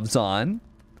some gloves on.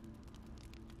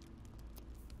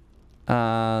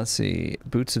 Let's see.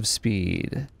 Boots of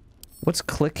Speed. What's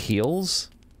Click Heels?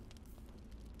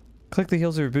 Click the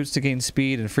heels of your boots to gain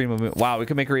speed and free movement. Wow, we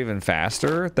can make her even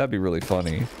faster? That'd be really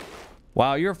funny.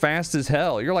 Wow, you're fast as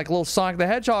hell. You're like little Sonic the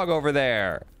Hedgehog over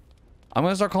there. I'm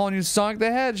gonna start calling you Sonic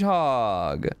the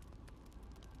Hedgehog.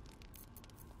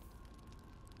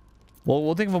 Well,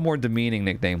 we'll think of a more demeaning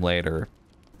nickname later.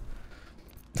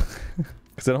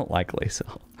 Because I don't like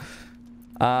Lazel.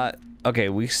 Okay,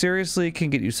 we seriously can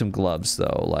get you some gloves,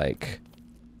 though. Like,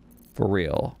 for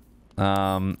real.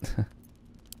 Add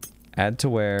to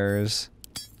wares.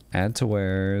 Add to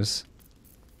wares.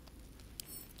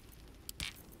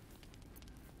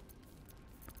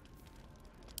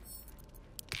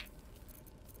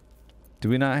 Do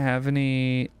we not have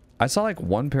any... I saw like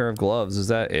one pair of gloves. Is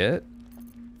that it?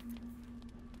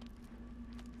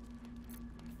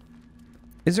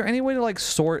 Is there any way to like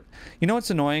sort? You know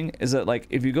what's annoying is that like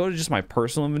if you go to just my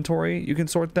personal inventory, you can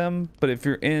sort them, but if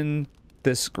you're in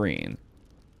this screen,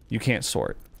 you can't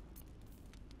sort.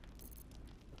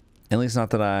 At least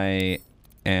not that I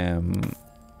am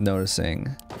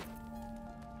noticing.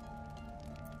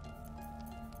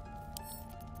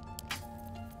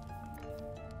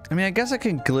 I mean, I guess I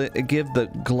can give the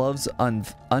gloves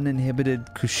uninhibited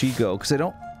Kushigo because I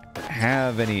don't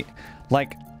have any.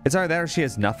 Like, it's either that or she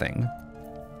has nothing.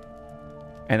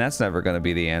 And that's never going to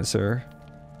be the answer.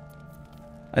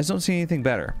 I just don't see anything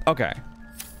better. Okay.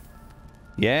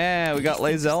 Yeah, we got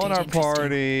Lazel in our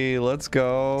party. Let's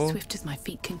go. Swift as my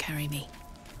feet can carry me.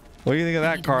 What do you think of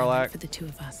that, Karlach? For the two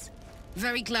of us.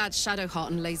 Very glad Shadowheart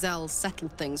and Lazel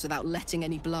settled things without letting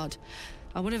any blood.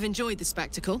 I would have enjoyed the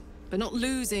spectacle, but not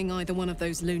losing either one of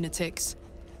those lunatics.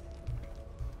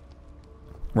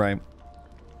 Right.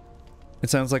 It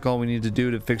sounds like all we need to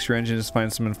do to fix your engine is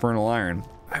find some infernal iron.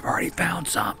 I've already found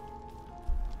some.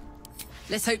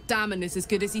 Let's hope Damon is as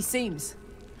good as he seems.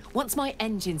 Once my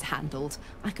engine's handled,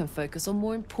 I can focus on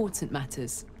more important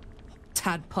matters.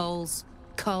 Tadpoles,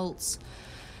 cults,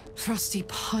 frosty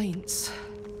pints.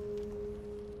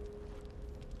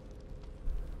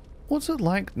 What's it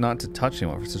like not to touch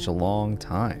anyone for such a long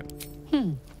time?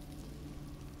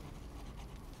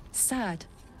 Sad.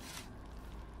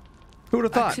 Who would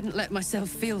have thought? I couldn't let myself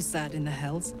feel sad in the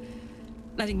hells.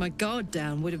 Letting my guard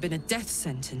down would have been a death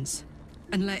sentence.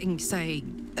 And letting, say,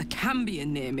 a Cambion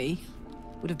near me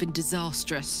would have been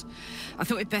disastrous. I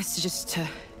thought it best to just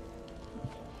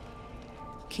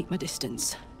keep my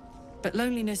distance. But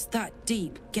loneliness that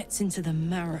deep gets into the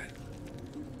marrow.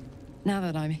 Now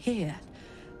that I'm here,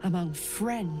 among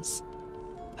friends,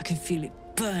 I can feel it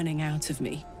burning out of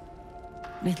me.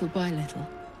 Little by little,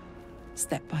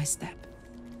 step by step.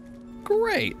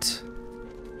 Great.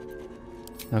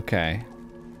 Okay.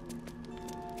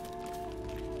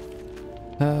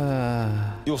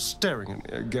 You're staring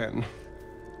at me again.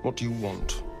 What do you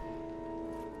want?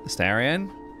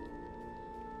 Astarion?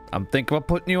 I'm thinking about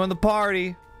putting you in the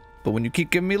party, but when you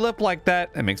keep giving me lip like that,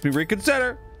 it makes me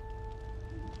reconsider.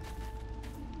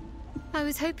 I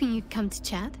was hoping you'd come to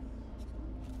chat.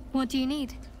 What do you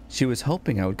need? She was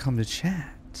hoping I would come to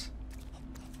chat.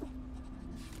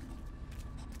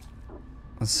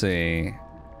 Let's see.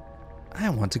 I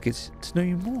want to get to know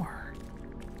you more.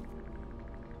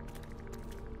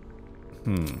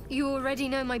 You already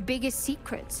know my biggest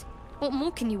secrets. What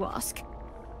more can you ask?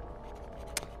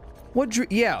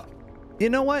 Yeah. You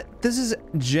know what? This is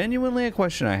genuinely a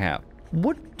question I have.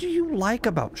 What do you like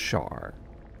about Shar?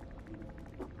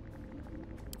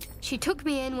 She took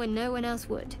me in when no one else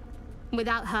would.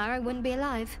 Without her, I wouldn't be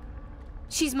alive.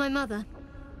 She's my mother.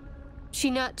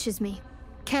 She nurtures me,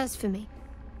 cares for me,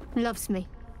 loves me.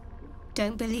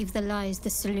 Don't believe the lies the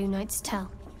Selûnites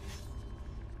tell.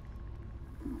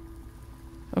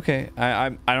 Okay, I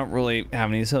don't really have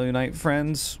any Selûnite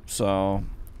friends, so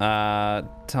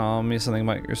tell me something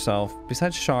about yourself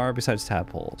besides Shar, besides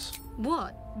tadpoles.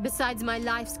 What? Besides my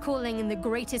life's calling and the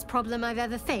greatest problem I've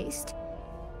ever faced?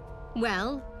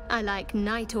 Well, I like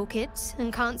night orchids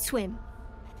and can't swim.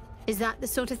 Is that the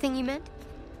sort of thing you meant?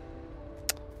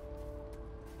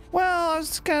 Well, I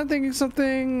was kind of thinking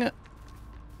something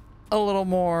a little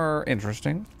more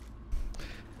interesting.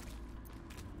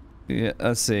 Yeah,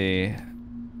 let's see.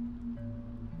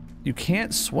 You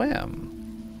can't swim.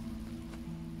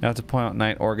 You have to point out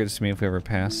night orchids to me if we ever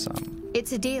pass some.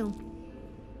 It's a deal.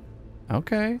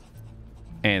 Okay.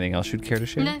 Anything else you'd care to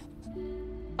share? No,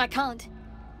 I can't.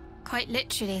 Quite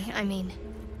literally, I mean.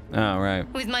 Oh,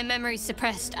 right. With my memory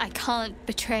suppressed, I can't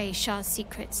betray Shah's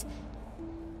secrets.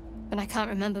 But I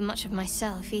can't remember much of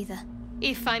myself either.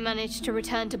 If I manage to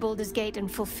return to Baldur's Gate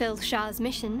and fulfill Shah's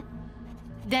mission,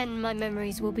 then my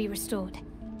memories will be restored.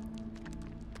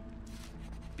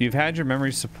 You've had your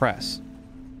memory suppressed.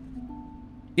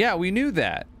 Yeah, we knew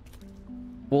that.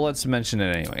 Well, let's mention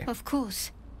it anyway. Of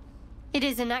course. It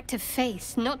is an act of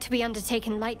faith, not to be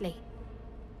undertaken lightly.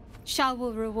 Shah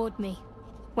will reward me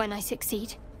when I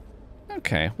succeed.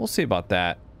 Okay, we'll see about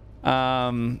that.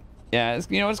 Yeah, it's,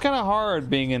 you know, it's kind of hard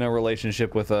being in a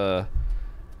relationship with a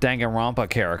Danganronpa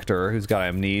character who's got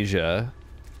amnesia.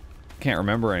 Can't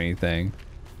remember anything.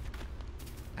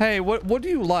 Hey, what do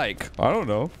you like? I don't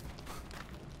know.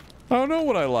 I don't know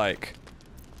what I like.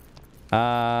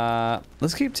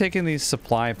 Let's keep taking these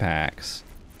supply packs.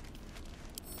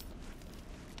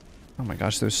 Oh my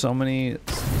gosh, there's so many.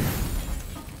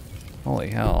 Holy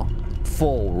hell.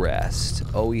 Full rest.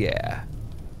 Oh yeah.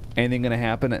 Anything gonna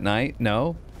happen at night?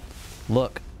 No?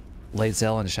 Look.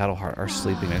 Lae'zel and Shadowheart are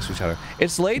sleeping next to each other.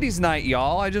 It's ladies' night,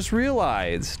 y'all. I just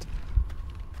realized.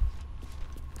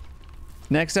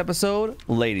 Next episode,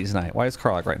 ladies' night. Why is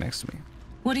Karlach right next to me?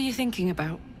 What are you thinking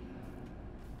about?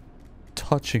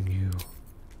 Touching you.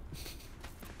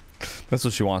 That's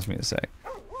what she wants me to say.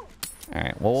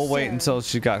 Alright, well, we'll wait until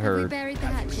she got her... Buried the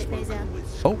hatchet, Lae'zel.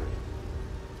 Oh!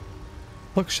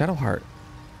 Look, Shadowheart.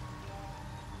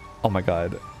 Oh my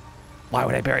god. Why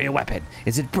would I bury a weapon?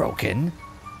 Is it broken?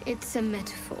 It's a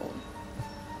metaphor.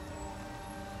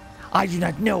 I do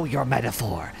not know your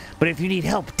metaphor, but if you need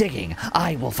help digging,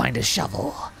 I will find a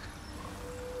shovel.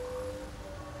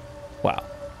 Wow.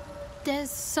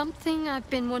 There's something I've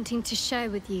been wanting to share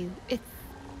with you. If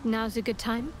now's a good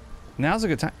time? Now's a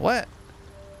good time. What?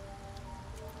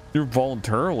 You're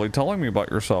voluntarily telling me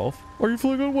about yourself. Are you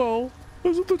feeling unwell?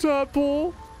 Is it the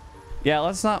tadpole? Yeah,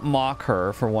 let's not mock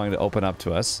her for wanting to open up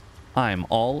to us. I'm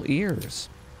all ears.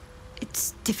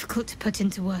 It's difficult to put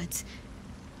into words.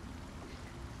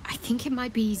 I think it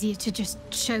might be easier to just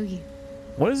show you.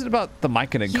 What is it about the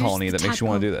Myconid Here's colony the that makes you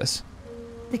want to tadpole. do this?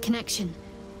 The connection.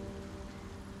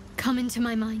 Come into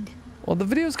my mind. Well, the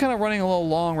video's kind of running a little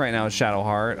long right now,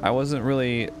 Shadowheart. I was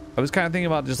kind of thinking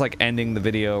about just like ending the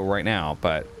video right now,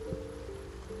 but...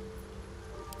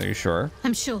 Are you sure?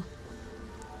 I'm sure.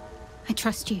 I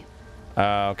trust you.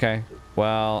 Okay.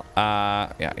 Well,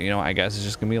 yeah, you know, I guess it's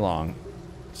just gonna be long.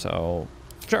 So,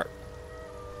 sure.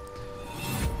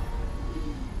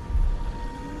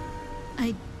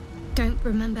 I don't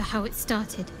remember how it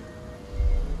started.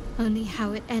 Only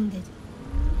how it ended.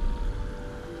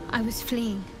 I was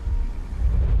fleeing.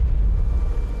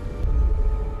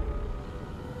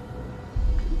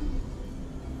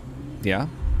 Yeah?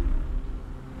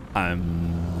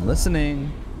 I'm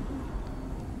listening.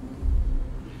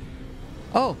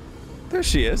 Oh, there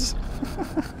she is.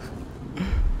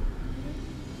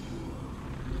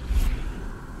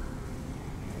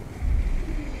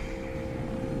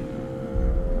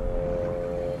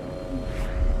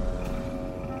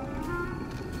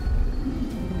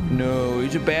 No,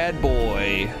 he's a bad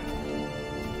boy.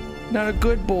 Not a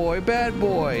good boy, bad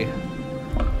boy.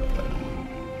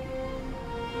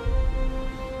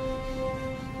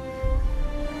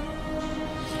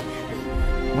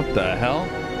 What the hell?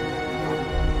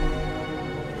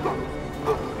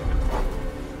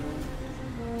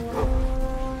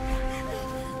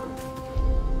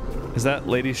 Is that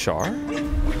Lady Shar?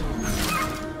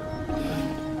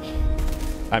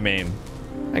 I mean,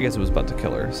 I guess it was about to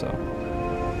kill her, so.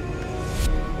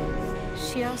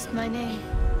 She asked my name.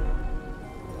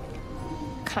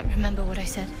 Can't remember what I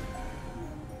said.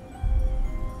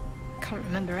 Can't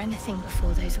remember anything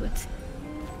before those words.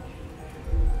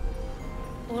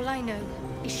 All I know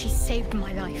is she saved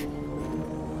my life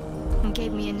and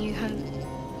gave me a new home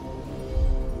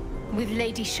with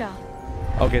Lady Shah.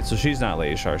 Okay, so she's not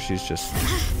Lady Shar, she's just...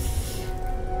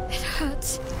 It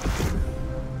hurts.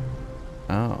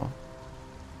 Oh.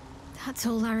 That's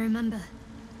all I remember.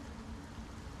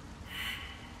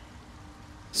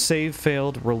 Save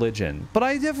failed religion. But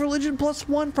I have religion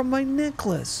 +1 from my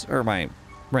necklace. Or my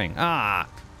ring. Ah.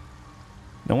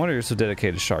 No wonder you're so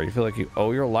dedicated, Shar. You feel like you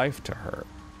owe your life to her.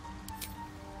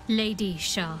 Lady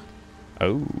Shah.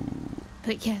 Oh.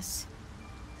 But yes,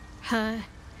 her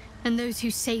and those who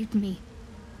saved me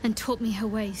and taught me her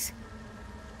ways.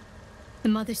 The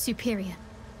Mother Superior.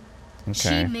 Okay.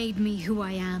 She made me who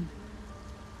I am.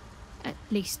 At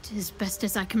least as best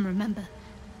as I can remember.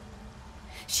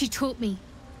 She taught me,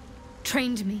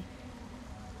 trained me,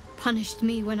 punished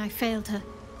me when I failed her.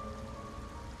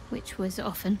 Which was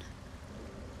often.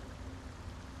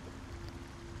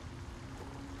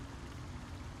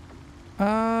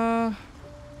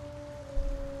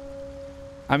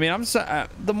 I mean,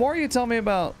 the more you tell me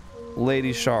about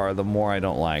Lady Shar, the more I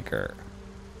don't like her.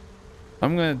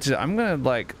 I'm gonna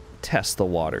like test the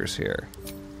waters here.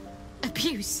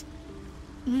 Abuse.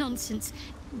 Nonsense.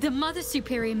 The Mother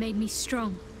Superior made me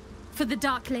strong. For the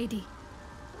Dark Lady.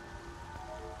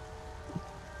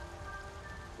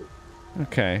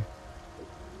 Okay.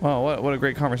 Wow, what a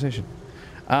great conversation.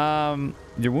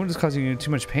 Your wound is causing you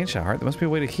too much pain, Shahar. There must be a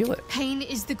way to heal it. Pain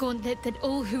is the gauntlet that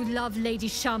all who love Lady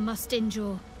Shah must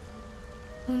endure.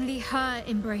 Only her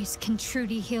embrace can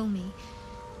truly heal me.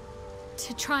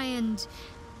 To try and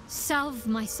salve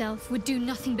myself would do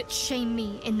nothing but shame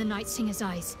me in the Night Singer's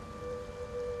eyes.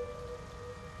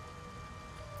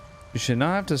 You should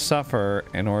not have to suffer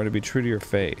in order to be true to your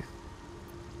faith.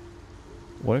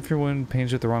 What if your wound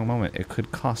pains you at the wrong moment? It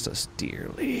could cost us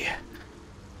dearly.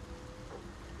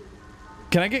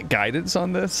 Can I get guidance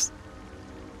on this?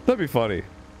 That'd be funny.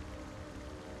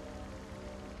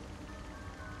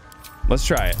 Let's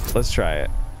try it. Let's try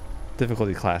it.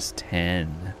 Difficulty class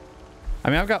 10. I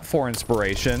mean, I've got 4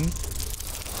 inspiration.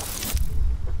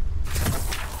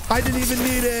 I didn't even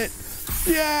need it.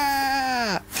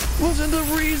 Yeah! Wasn't the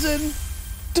reason.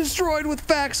 Destroyed with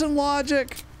facts and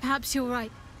logic. Perhaps you're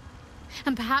right.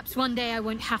 And perhaps one day I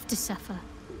won't have to suffer.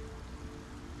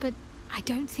 But I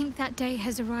don't think that day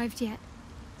has arrived yet.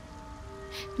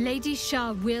 Lady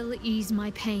Shah will ease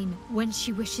my pain when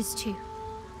she wishes to.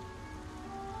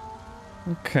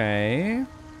 Okay.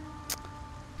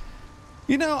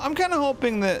 You know, I'm kind of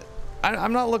hoping that...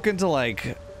 I'm not looking to,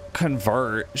 like,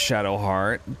 convert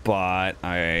Shadowheart, but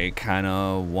I kind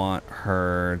of want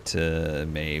her to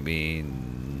maybe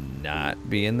not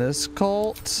be in this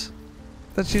cult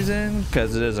that she's in,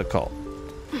 because it is a cult.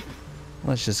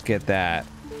 Let's just get that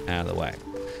out of the way.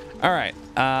 All right.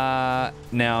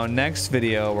 Now, next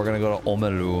video, we're going to go to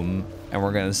Omerum, and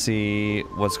we're going to see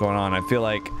what's going on. I feel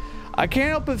like... I can't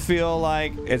help but feel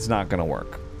like it's not going to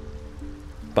work.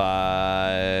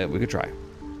 But we could try.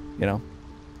 You know?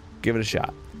 Give it a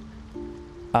shot.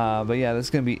 But yeah, that's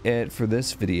going to be it for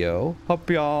this video. Hope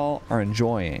y'all are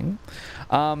enjoying.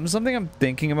 Something I'm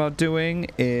thinking about doing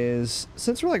is,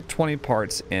 since we're like 20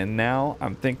 parts in now,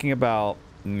 I'm thinking about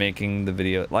making the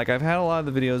video, like I've had a lot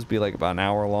of the videos be like about an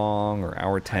hour long or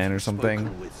hour 10 or something.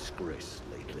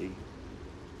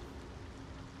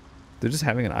 They're just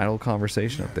having an idle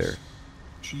conversation up there.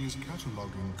 She is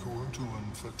cataloging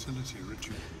Korontuan fertility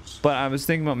rituals. But I was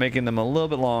thinking about making them a little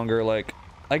bit longer, like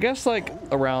I guess like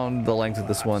around the length of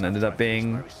this one ended up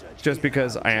being, just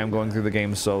because I am going through the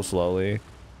game so slowly.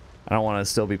 I don't want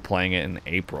to still be playing it in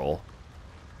April.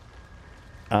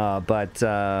 I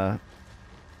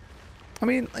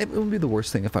mean, it wouldn't be the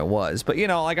worst thing if I was. But, you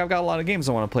know, like, I've got a lot of games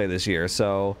I want to play this year,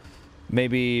 so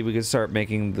maybe we could start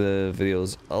making the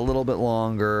videos a little bit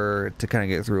longer to kind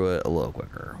of get through it a little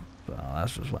quicker. So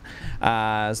that's just what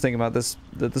I was thinking about this.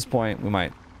 At this point, we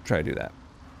might try to do that.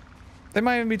 They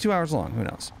might even be 2 hours long. Who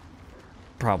knows?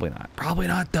 Probably not. Probably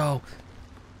not, though.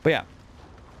 But yeah,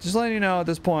 just letting you know at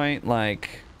this point,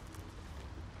 like,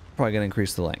 probably going to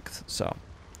increase the length. So,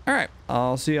 all right,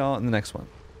 I'll see y'all in the next one.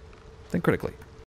 Think critically.